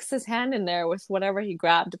sticks his hand in there with whatever he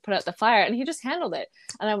grabbed to put out the fire. And he just handled it.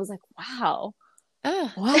 And I was like, wow.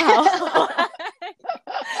 Oh. Wow.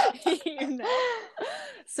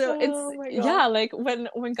 So it's like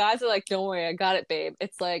when guys are like, don't worry, I got it, babe,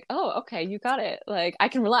 it's like, oh, okay, you got it, like I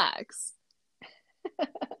can relax.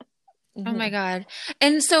 Oh my God.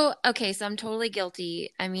 And so I'm totally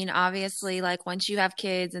guilty. I mean, obviously, like once you have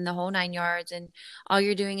kids and the whole 9 yards and all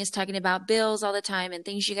you're doing is talking about bills all the time and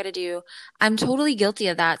things you got to do, I'm totally guilty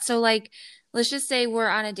of that. So like, let's just say we're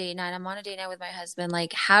on a date night. I'm on a date night with my husband.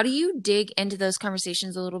 Like, how do you dig into those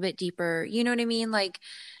conversations a little bit deeper? You know what I mean? Like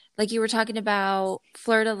you were talking about,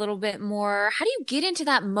 flirt a little bit more. How do you get into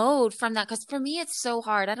that mode from that? Because for me, it's so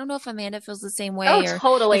hard. I don't know if Amanda feels the same way. Oh,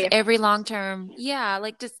 totally. Every long term. Yeah.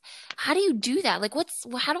 Like just, how do you do that? Like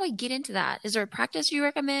how do I get into that? Is there a practice you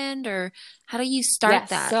recommend, or how do you start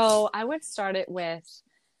that? So I would start it with,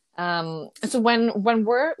 so when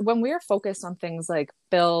we're focused on things like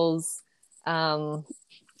bills,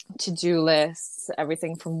 to-do lists,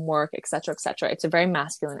 everything from work, et cetera, it's a very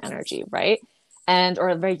masculine energy, right? Or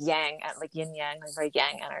a very yang, like yin yang, like very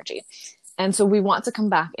yang energy. And so we want to come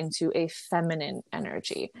back into a feminine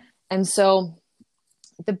energy. And so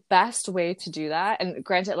the best way to do that, and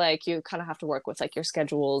granted, like you kind of have to work with like your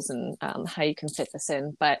schedules and how you can fit this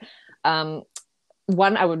in, but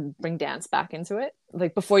one, I would bring dance back into it.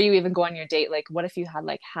 Like before you even go on your date, like what if you had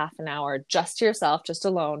like half an hour just to yourself, just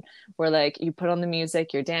alone, where like you put on the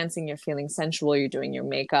music, you're dancing, you're feeling sensual, you're doing your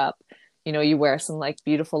makeup, you wear some like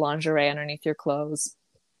beautiful lingerie underneath your clothes,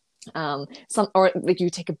 or like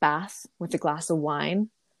you take a bath with a glass of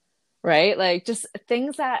wine, right? Like just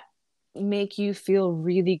things that make you feel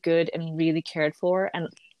really good and really cared for, and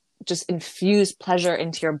just infuse pleasure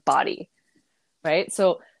into your body, right?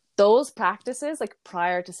 So those practices, like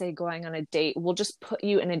prior to say going on a date, will just put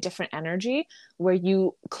you in a different energy where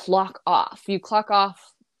you clock off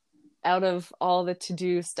out of all the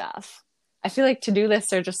to-do stuff. I feel like to-do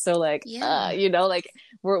lists are just so like, like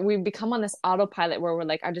we become on this autopilot where we're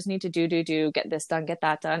like, I just need to do, get this done, get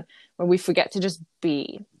that done, where we forget to just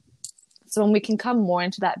be. So when we can come more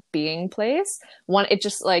into that being place, one, it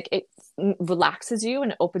just like, it relaxes you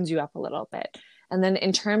and it opens you up a little bit. And then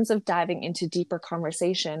in terms of diving into deeper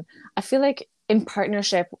conversation, I feel like in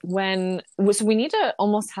partnership, so we need to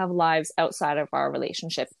almost have lives outside of our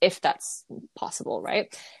relationship, if that's possible,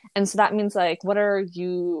 right? And so that means like, where do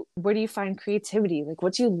you find creativity? Like,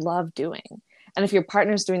 what do you love doing? And if your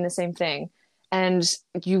partner's doing the same thing and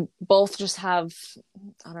you both just have,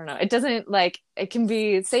 I don't know, it doesn't like, it can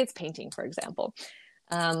be, say it's painting, for example,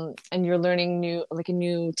 and you're learning a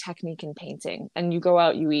new technique in painting, and you go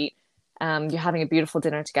out, you eat, you're having a beautiful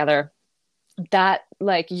dinner together, that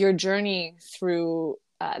like your journey through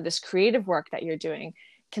this creative work that you're doing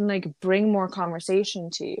can like bring more conversation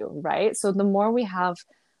to you, right? So the more we have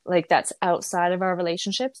like that's outside of our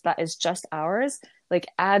relationships, that is just ours, like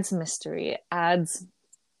adds mystery, adds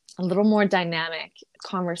a little more dynamic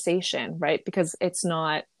conversation, right? Because it's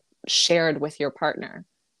not shared with your partner.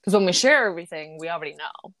 Because when we share everything, we already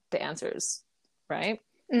know the answers, right?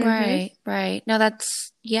 Mm-hmm. Right. No,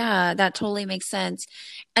 that totally makes sense.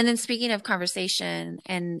 And then speaking of conversation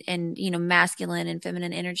and masculine and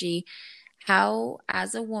feminine energy, how,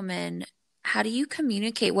 as a woman, how do you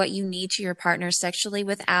communicate what you need to your partner sexually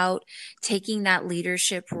without taking that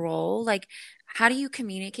leadership role? Like, how do you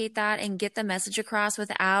communicate that and get the message across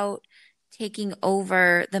without taking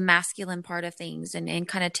over the masculine part of things and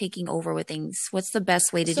kind of taking over with things? What's the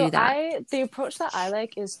best way to do that? The approach that I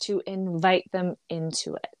like is to invite them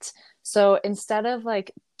into it. So instead of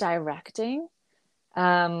like directing,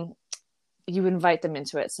 you invite them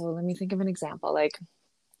into it. So let me think of an example. Like,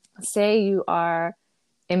 say you are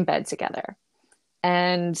in bed together,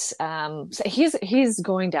 and so he's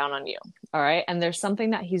going down on you, all right? And there's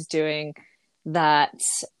something that he's doing that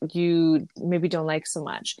you maybe don't like so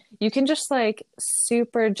much. You can just like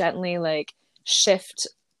super gently like shift,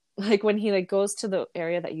 like when he like goes to the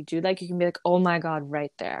area that you do like, you can be like, oh my God,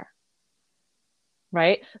 right there.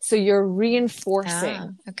 Right? So you're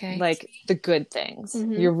reinforcing like the good things.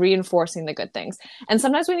 You're reinforcing the good things. And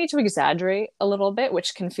sometimes we need to exaggerate a little bit,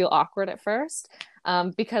 which can feel awkward at first.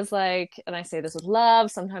 Because like, and I say this with love,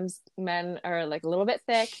 sometimes men are like a little bit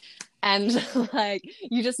thick, and like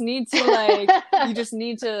you just need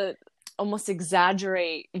to almost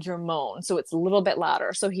exaggerate your moan so it's a little bit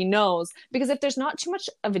louder, so he knows. Because if there's not too much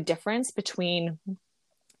of a difference between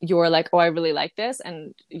your like, oh, I really like this,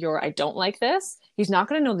 and your I don't like this, he's not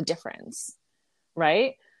going to know the difference,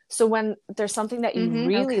 right? So when there's something that you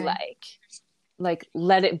really like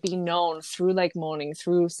let it be known through like moaning,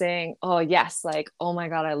 through saying, oh yes, like, oh my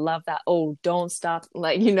God, I love that, oh don't stop,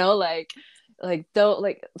 like, you know, like though,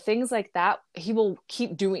 like things like that, he will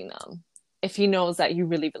keep doing them if he knows that you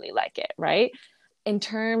really really like it, right? In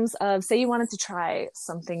terms of, say you wanted to try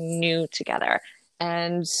something new together,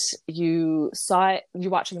 and you're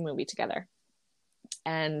watching a movie together,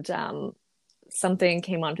 and something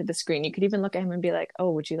came onto the screen, you could even look at him and be like,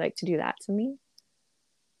 oh, would you like to do that to me?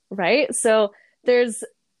 Right? So there's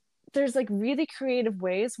like really creative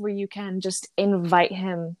ways where you can just invite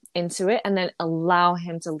him into it and then allow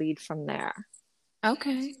him to lead from there.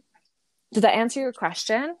 Okay. Did that answer your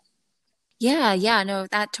question? Yeah, no,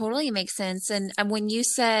 that totally makes sense. And when you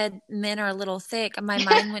said men are a little thick, my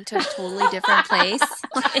mind went to a totally different place.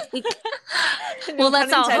 Like, well,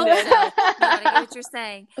 let's all hope so. No, I get what you're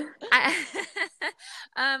saying.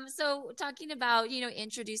 So talking about,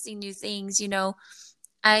 introducing new things,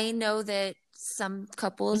 I know that some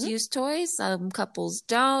couples use toys, some couples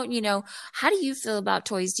don't. How do you feel about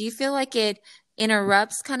toys? Do you feel like it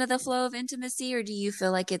interrupts kind of the flow of intimacy, or do you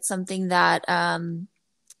feel like it's something that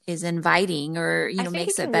is inviting, or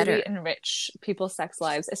makes it better? Really enrich people's sex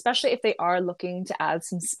lives, especially if they are looking to add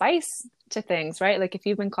some spice to things, right? Like if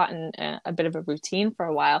you've been caught in a bit of a routine for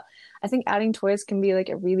a while, I think adding toys can be like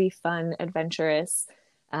a really fun, adventurous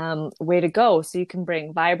way to go. So you can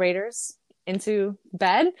bring vibrators into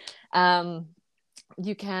bed.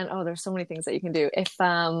 You can, there's so many things that you can do. If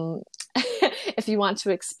if you want to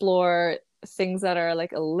explore things that are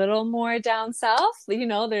like a little more down south,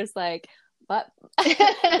 there's like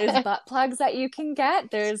there's butt plugs that you can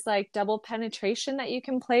get. There's like double penetration that you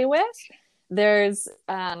can play with. There's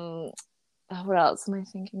what else am I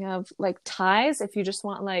thinking of? Like ties, if you just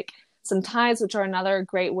want like some ties, which are another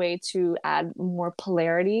great way to add more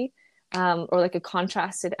polarity, or like a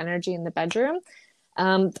contrasted energy in the bedroom.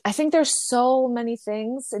 I think there's so many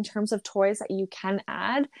things in terms of toys that you can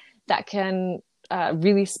add that can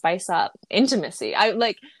really spice up intimacy. I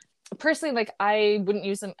like personally, like I wouldn't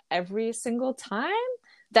use them every single time.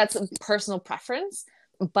 That's a personal preference,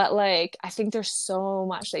 but like I think there's so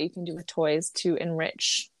much that you can do with toys to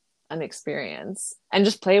enrich an experience and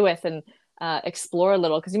just play with and explore a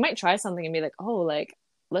little, because you might try something and be like, oh, like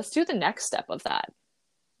let's do the next step of that,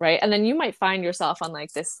 right? And then you might find yourself on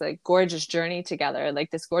like this like gorgeous journey together,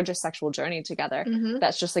 like this gorgeous sexual journey together,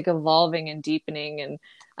 that's just like evolving and deepening.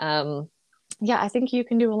 And yeah, I think you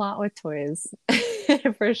can do a lot with toys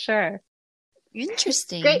for sure.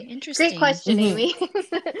 Interesting. Great question, Amy. You're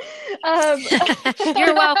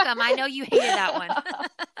welcome. I know you hated that one.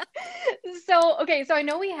 So I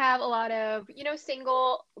know we have a lot of,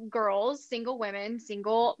 single girls, single women,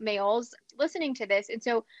 single males listening to this. And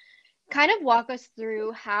so kind of walk us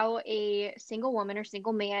through how a single woman or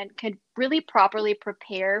single man could really properly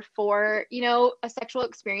prepare for, a sexual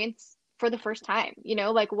experience for the first time.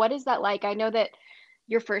 Like what is that like? I know that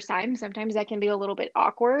your first time, sometimes that can be a little bit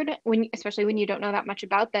awkward, especially when you don't know that much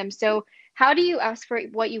about them. So how do you ask for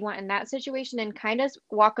what you want in that situation, and kind of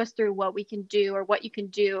walk us through what we can do, or what you can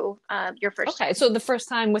do your first time? So the first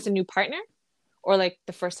time with a new partner, or like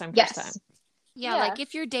the first time? Yeah, like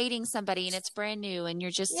if you're dating somebody and it's brand new and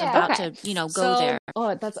you're just about to, go there.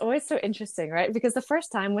 Oh, that's always so interesting, right? Because the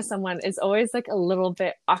first time with someone is always like a little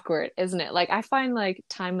bit awkward, isn't it? Like I find like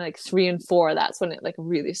time like 3 and 4, that's when it like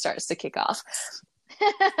really starts to kick off.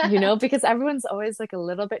 Because everyone's always like a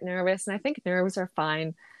little bit nervous, and I think nerves are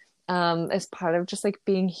fine as part of just like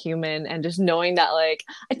being human, and just knowing that like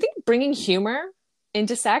I think bringing humor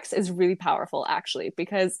into sex is really powerful, actually,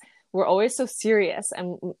 because we're always so serious.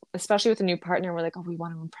 And especially with a new partner, we're like, oh, we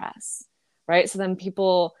want to impress, right? So then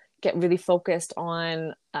people get really focused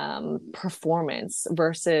on performance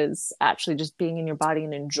versus actually just being in your body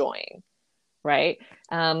and enjoying, right?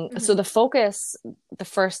 So the focus the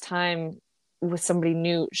first time with somebody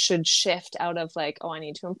new should shift out of like, oh, I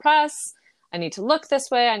need to impress, I need to look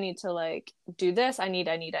this way, I need to like do this, I need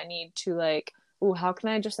to like, oh, how can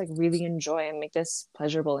I just like really enjoy and make this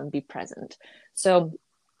pleasurable and be present? So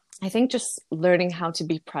I think just learning how to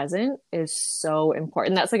be present is so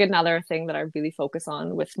important. That's like another thing that I really focus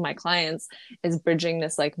on with my clients, is bridging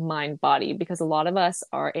this like mind body, because a lot of us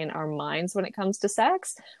are in our minds when it comes to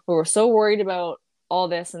sex, where we're so worried about all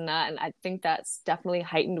this and that. And I think that's definitely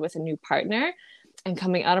heightened with a new partner, and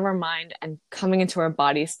coming out of our mind and coming into our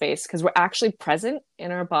body space, because we're actually present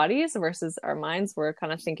in our bodies versus our minds. We're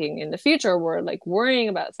kind of thinking in the future, we're like worrying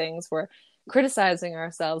about things, we're criticizing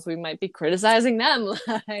ourselves, we might be criticizing them,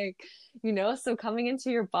 like, you know. So coming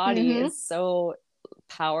into your body is so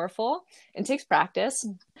powerful. It takes practice,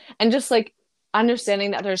 and just like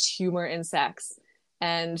understanding that there's humor in sex,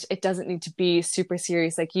 and it doesn't need to be super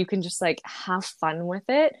serious. Like you can just like have fun with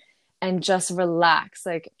it and just relax,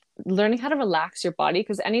 like learning how to relax your body.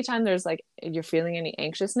 Because anytime there's like, you're feeling any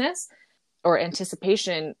anxiousness or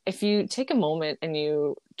anticipation, if you take a moment and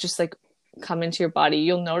you just like come into your body,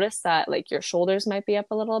 you'll notice that like your shoulders might be up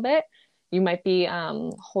a little bit. You might be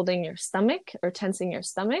holding your stomach or tensing your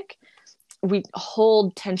stomach. We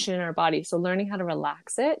hold tension in our body. So learning how to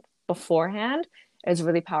relax it beforehand is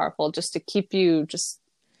really powerful, just to keep you just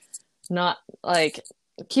not like,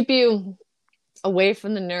 keep you away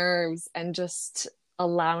from the nerves and just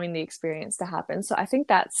allowing the experience to happen. So I think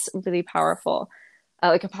that's really powerful.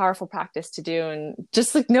 Like a powerful practice to do. And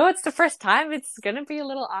just like, no, it's the first time, it's going to be a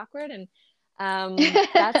little awkward, and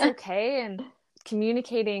that's okay. And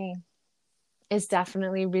communicating is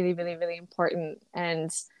definitely really, really, really important. And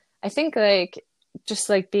I think like, just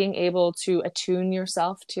like being able to attune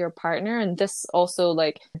yourself to your partner, and this also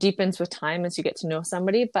like deepens with time as you get to know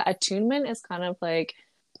somebody, but attunement is kind of like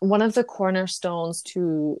one of the cornerstones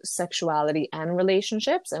to sexuality and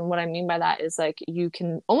relationships. And what I mean by that is like, you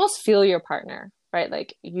can almost feel your partner, right?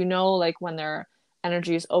 Like, you know, like when their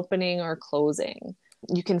energy is opening or closing,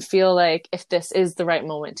 you can feel like if this is the right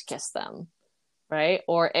moment to kiss them, right?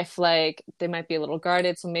 Or if like they might be a little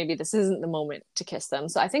guarded, so maybe this isn't the moment to kiss them.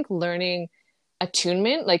 So I think learning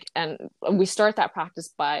attunement, like, and we start that practice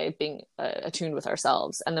by being attuned with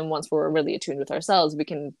ourselves. And then once we're really attuned with ourselves, we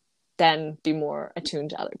can then be more attuned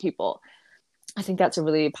to other people. I think that's a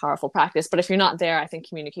really powerful practice. But if you're not there, I think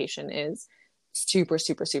communication is super,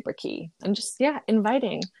 super, super key. And just, yeah,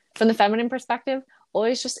 inviting. From the feminine perspective,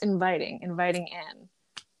 always just inviting in.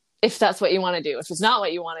 If that's what you want to do. If it's not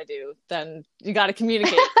what you want to do, then you got to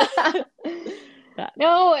communicate. Yeah.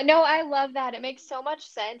 No, I love that. It makes so much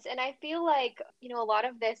sense. And I feel like, you know, a lot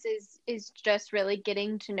of this is just really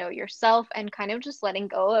getting to know yourself and kind of just letting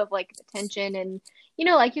go of like the tension and, you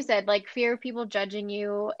know, like you said, like fear of people judging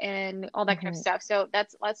you and all that kind of stuff. So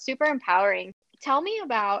that's super empowering. Tell me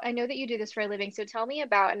about, I know that you do this for a living, so tell me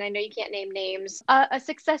about, and I know you can't name names, a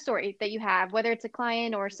success story that you have, whether it's a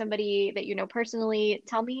client or somebody that you know personally.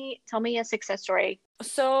 Tell me a success story.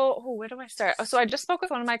 So where do I start? So I just spoke with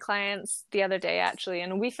one of my clients the other day, actually,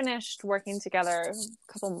 and we finished working together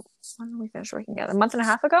when did we finish working together? A month and a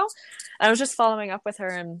half ago. And I was just following up with her,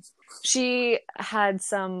 and she had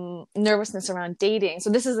some nervousness around dating. So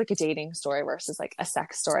this is like a dating story versus like a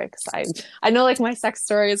sex story, because I know like my sex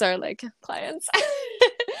stories are like clients.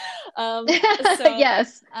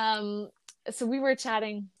 Yes. So we were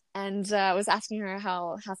chatting, and I was asking her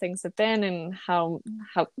how things have been, and how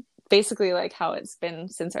basically like how it's been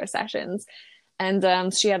since our sessions.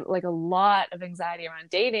 And she had like a lot of anxiety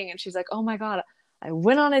around dating, and she's like, oh my God, I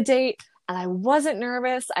went on a date and I wasn't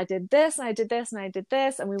nervous. I did this and I did this and I did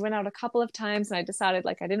this. And we went out a couple of times, and I decided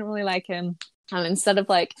like I didn't really like him. And instead of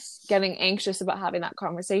like getting anxious about having that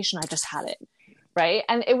conversation, I just had it. Right.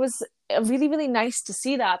 And it was really, really nice to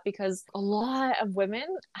see that, because a lot of women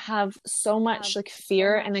have so much like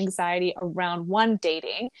fear and anxiety around, one,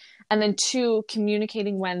 dating, and then two,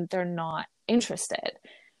 communicating when they're not interested.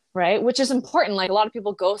 Right. Which is important. Like a lot of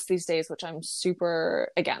people ghost these days, which I'm super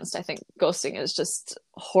against. I think ghosting is just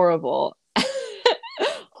horrible,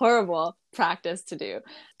 horrible practice to do.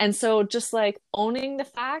 And so just like owning the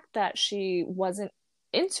fact that she wasn't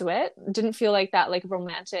into it, didn't feel like that like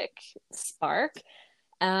romantic spark,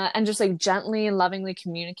 and just like gently and lovingly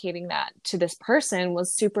communicating that to this person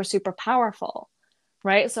was super, super powerful.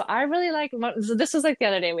 Right. So I really like, so this was like the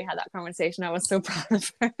other day we had that conversation. I was so proud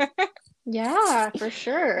of her. Yeah, for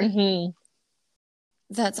sure.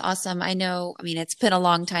 That's awesome. I know, I mean, it's been a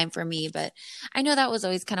long time for me, but I know that was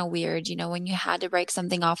always kind of weird, when you had to break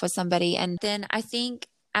something off with somebody. And then I think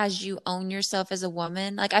as you own yourself as a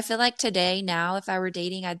woman, like I feel like today, now, if I were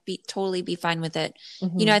dating, I'd be totally be fine with it.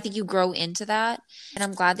 Mm-hmm. I think you grow into that. And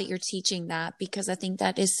I'm glad that you're teaching that because I think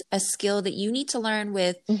that is a skill that you need to learn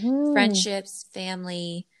with Mm-hmm. friendships,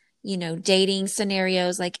 family, dating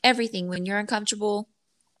scenarios, like everything. When you're uncomfortable,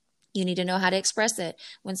 you need to know how to express it.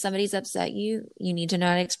 When somebody's upset you need to know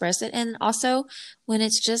how to express it. And also when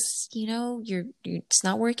it's just, you're it's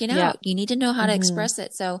not working Yeah. out, you need to know how to Mm-hmm. express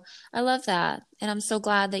it. So I love that. And I'm so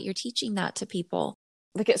glad that you're teaching that to people.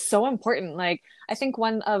 Like it's so important. Like I think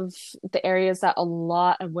one of the areas that a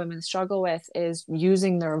lot of women struggle with is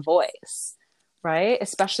using their voice, right?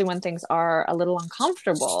 Especially when things are a little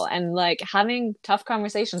uncomfortable, and like having tough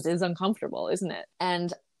conversations is uncomfortable, isn't it?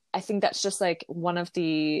 And I think that's just like one of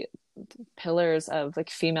the pillars of like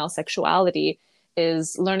female sexuality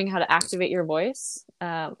is learning how to activate your voice,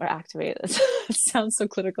 or activate it sounds so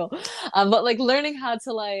clinical, but like learning how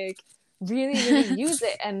to like really use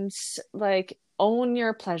it and like own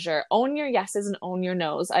your pleasure, own your yeses and own your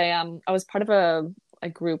nos. I was part of a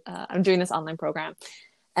group. I'm doing this online program,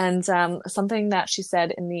 and something that she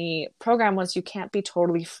said in the program was you can't be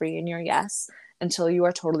totally free in your yes until you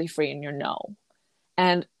are totally free in your no.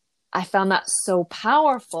 And I found that so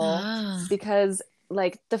powerful Ah. because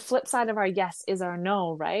like the flip side of our yes is our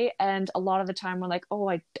no, right? And a lot of the time we're like, oh,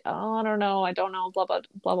 I don't know, blah, blah, blah,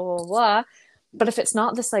 blah, blah, blah. But if it's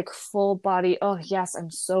not this like full body, oh yes,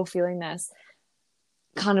 I'm so feeling this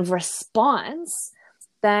kind of response,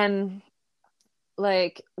 then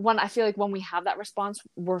like I feel like when we have that response,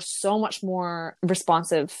 we're so much more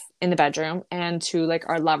responsive in the bedroom and to like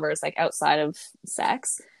our lovers, like outside of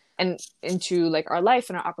sex, and into like our life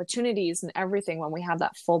and our opportunities and everything when we have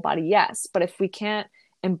that full body yes. But if we can't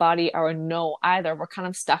embody our no either, we're kind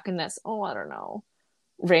of stuck in this, oh, I don't know,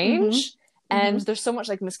 range. Mm-hmm. And Mm-hmm. there's so much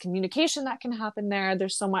like miscommunication that can happen there.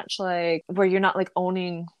 There's so much like where you're not like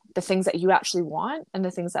owning the things that you actually want and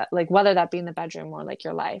the things that like, whether that be in the bedroom or like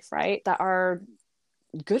your life, right, that are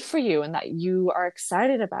good for you and that you are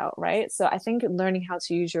excited about, right? So I think learning how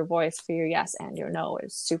to use your voice for your yes and your no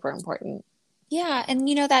is super important. Yeah. And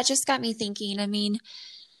that just got me thinking. I mean,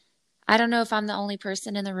 I don't know if I'm the only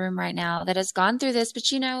person in the room right now that has gone through this, but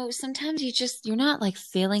sometimes you're not like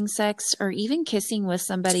feeling sex or even kissing with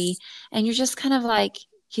somebody, and you're just kind of like,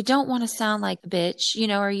 you don't want to sound like a bitch,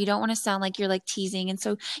 or you don't want to sound like you're like teasing. And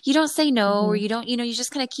so you don't say no, or Mm-hmm. you don't, you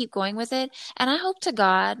just kind of keep going with it. And I hope to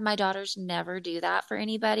God my daughters never do that for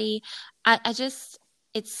anybody. I just,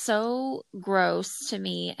 it's so gross to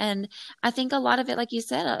me. And I think a lot of it, like you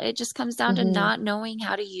said, it just comes down to Mm-hmm. not knowing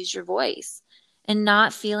how to use your voice and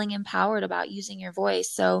not feeling empowered about using your voice.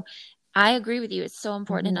 So I agree with you. It's so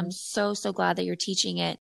important. And I'm Mm-hmm. so, so glad that you're teaching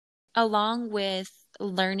it along with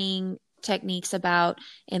learning techniques about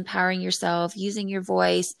empowering yourself, using your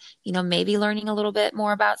voice, maybe learning a little bit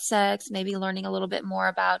more about sex, maybe learning a little bit more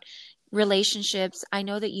about relationships. I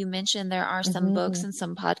know that you mentioned there are some books Mm-hmm. and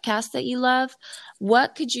some podcasts that you love.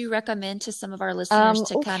 What could you recommend to some of our listeners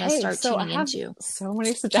to kind of Okay, start so I tuning have into? so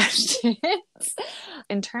many suggestions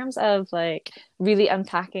in terms of like really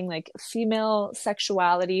unpacking like female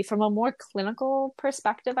sexuality from a more clinical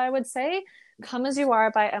perspective. I would say Come As You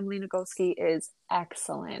Are by Emily Nagoski is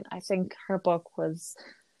excellent. I think her book was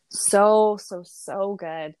so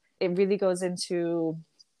good. It really goes into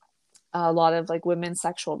a lot of like women's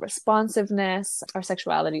sexual responsiveness. Our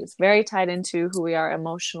sexuality is very tied into who we are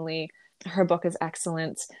emotionally. Her book is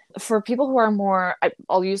excellent. For people who are more,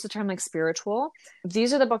 I'll use the term like spiritual,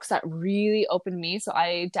 these are the books that really opened me. So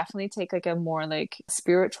I definitely take like a more like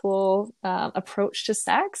spiritual approach to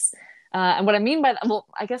sex. And what I mean by that, well,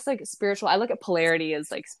 I guess like spiritual, I look at polarity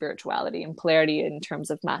as like spirituality and polarity in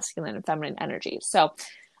terms of masculine and feminine energy. So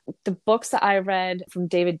the books that I read from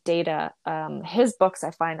David Data, his books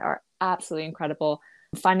I find are absolutely incredible.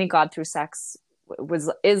 Finding God Through Sex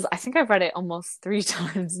is I think I've read it almost 3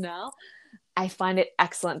 times now. I find it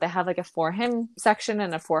excellent. They have like a for him section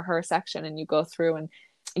and a for her section, and you go through and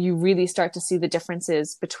you really start to see the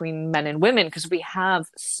differences between men and women because we have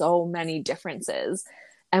so many differences.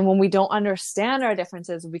 And when we don't understand our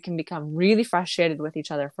differences, we can become really frustrated with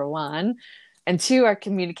each other, for one. And 2, our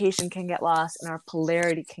communication can get lost and our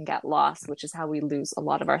polarity can get lost, which is how we lose a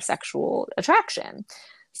lot of our sexual attraction.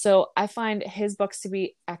 So I find his books to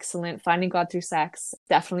be excellent. Finding God Through Sex,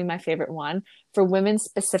 definitely my favorite one. For women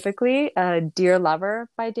specifically, Dear Lover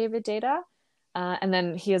by David Data. And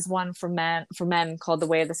then he has one for men called The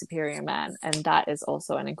Way of the Superior Man. And that is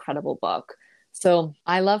also an incredible book. So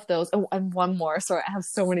I love those. Oh, and one more. Sorry, I have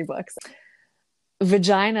so many books.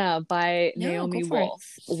 Vagina by No, Naomi go for it. Wolf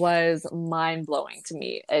was mind-blowing to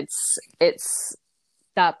me. It's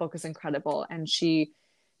that book is incredible, and she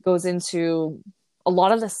goes into a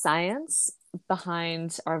lot of the science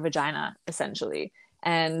behind our vagina, essentially,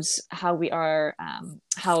 and how we are,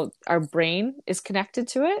 how our brain is connected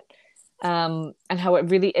to it, and how it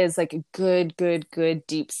really is like good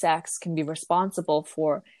deep sex can be responsible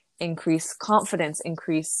for increased confidence,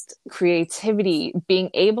 increased creativity,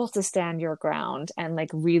 being able to stand your ground and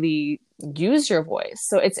like really use your voice.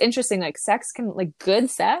 So it's interesting, like good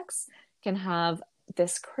sex can have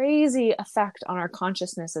this crazy effect on our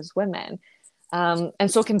consciousness as women.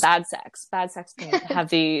 And so can bad sex. Bad sex can have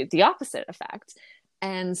the opposite effect.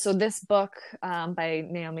 And so this book by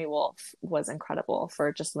Naomi Wolf was incredible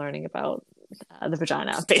for just learning about the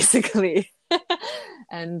vagina, basically,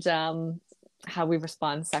 and how we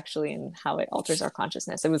respond sexually and how it alters our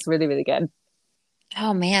consciousness. It was really, really good.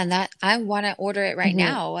 Oh man, that I want to order it right Mhm.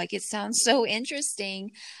 now. Like it sounds so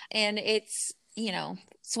interesting. And it's,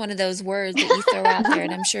 it's one of those words that you throw out there,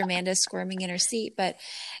 and I'm sure Amanda's squirming in her seat, but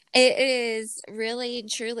it is really,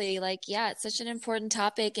 truly like, yeah, it's such an important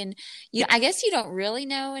topic. And I guess you don't really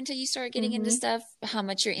know until you start getting into stuff how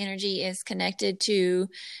much your energy is connected to,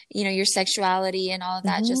 your sexuality and all of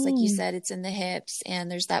that. Just like you said, it's in the hips,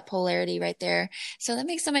 and there's that polarity right there. So that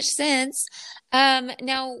makes so much sense.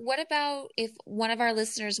 Now, what about if one of our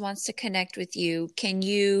listeners wants to connect with you? Can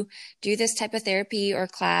you do this type of therapy or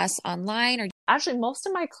class online? Or Actually, most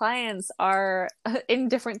of my clients are in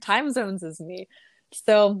different time zones as me.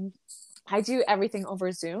 So I do everything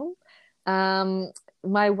over Zoom. My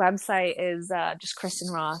website is just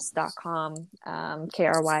KrystinRoss.com,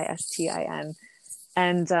 Krystin.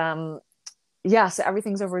 And yeah, so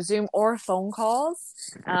everything's over Zoom or phone calls.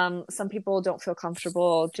 Some people don't feel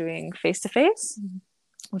comfortable doing face-to-face,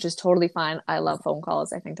 which is totally fine. I love phone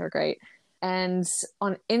calls. I think they're great. And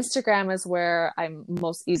on Instagram is where I'm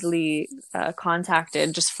most easily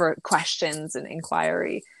contacted just for questions and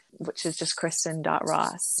inquiry, which is just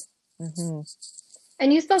Krystin.Ross.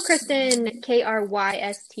 And you spell Krystin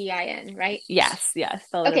Krystin, right? Yes,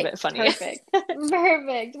 spelled it a bit funny. Perfect.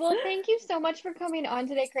 Perfect. Well, thank you so much for coming on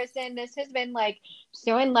today, Krystin. This has been like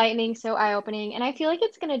so enlightening, so eye-opening, and I feel like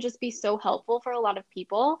it's going to just be so helpful for a lot of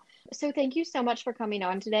people. So thank you so much for coming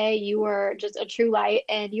on today. You were just a true light,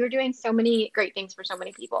 and you were doing so many great things for so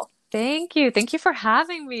many people. Thank you. Thank you for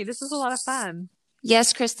having me. This was a lot of fun.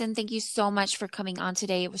 yes, Krystin, thank you so much for coming on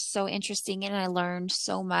today. It was so interesting, and I learned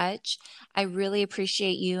so much. I really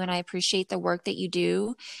appreciate you, and I appreciate the work that you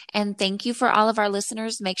do. And thank you for all of our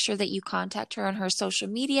listeners. Make sure that you contact her on her social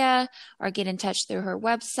media or get in touch through her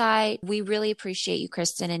website. We really appreciate you,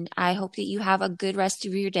 Krystin, and I hope that you have a good rest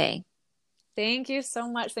of your day. Thank you so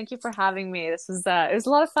much. Thank you for having me. This was it was a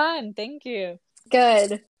lot of fun. Thank you.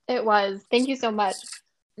 Good. It was. Thank you so much.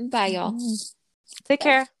 Bye, y'all. Take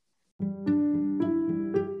care.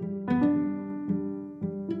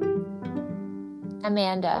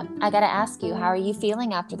 Amanda, I got to ask you, how are you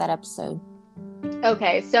feeling after that episode?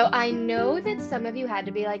 Okay, so I know that some of you had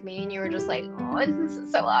to be like me and you were just like, oh, this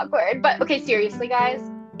is so awkward. But okay, seriously, guys,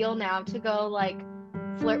 feel now to go like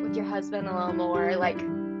flirt with your husband a little more, like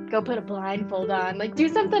go put a blindfold on, like do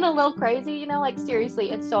something a little crazy, like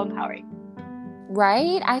seriously, it's so empowering.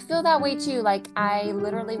 Right? I feel that way too. Like I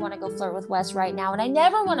literally want to go flirt with Wes right now, and I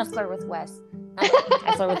never want to flirt with Wes.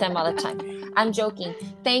 I flirt with him all the time. I'm joking.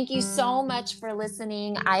 Thank you so much for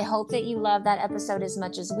listening. I hope that you love that episode as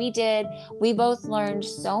much as we did. We both learned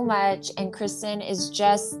so much, and Krystin is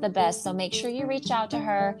just the best. So make sure you reach out to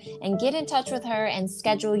her and get in touch with her and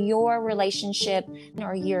schedule your relationship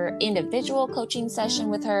or your individual coaching session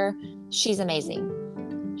with her. She's amazing.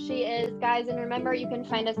 She is, guys, and remember, you can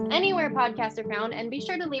find us anywhere podcasts are found, and be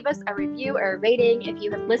sure to leave us a review or a rating if you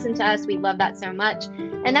have listened to us. We love that so much,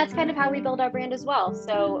 and that's kind of how we build our brand as well.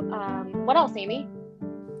 So what else, Amy?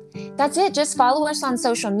 That's it. Just follow us on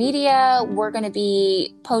social media. We're going to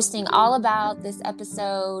be posting all about this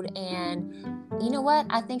episode, and you know what?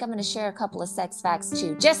 I think I'm going to share a couple of sex facts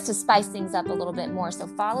too, just to spice things up a little bit more. So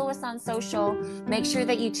follow us on social. Make sure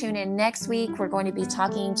that you tune in next week. We're going to be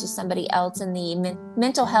talking to somebody else in the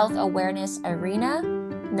mental health awareness arena.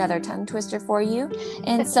 Another tongue twister for you.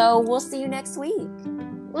 And so we'll see you next week.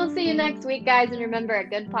 We'll see you next week, guys. And remember, a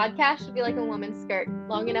good podcast should be like a woman's skirt,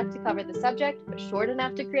 long enough to cover the subject, but short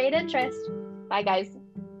enough to create interest. Bye, guys.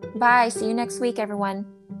 Bye. See you next week, everyone.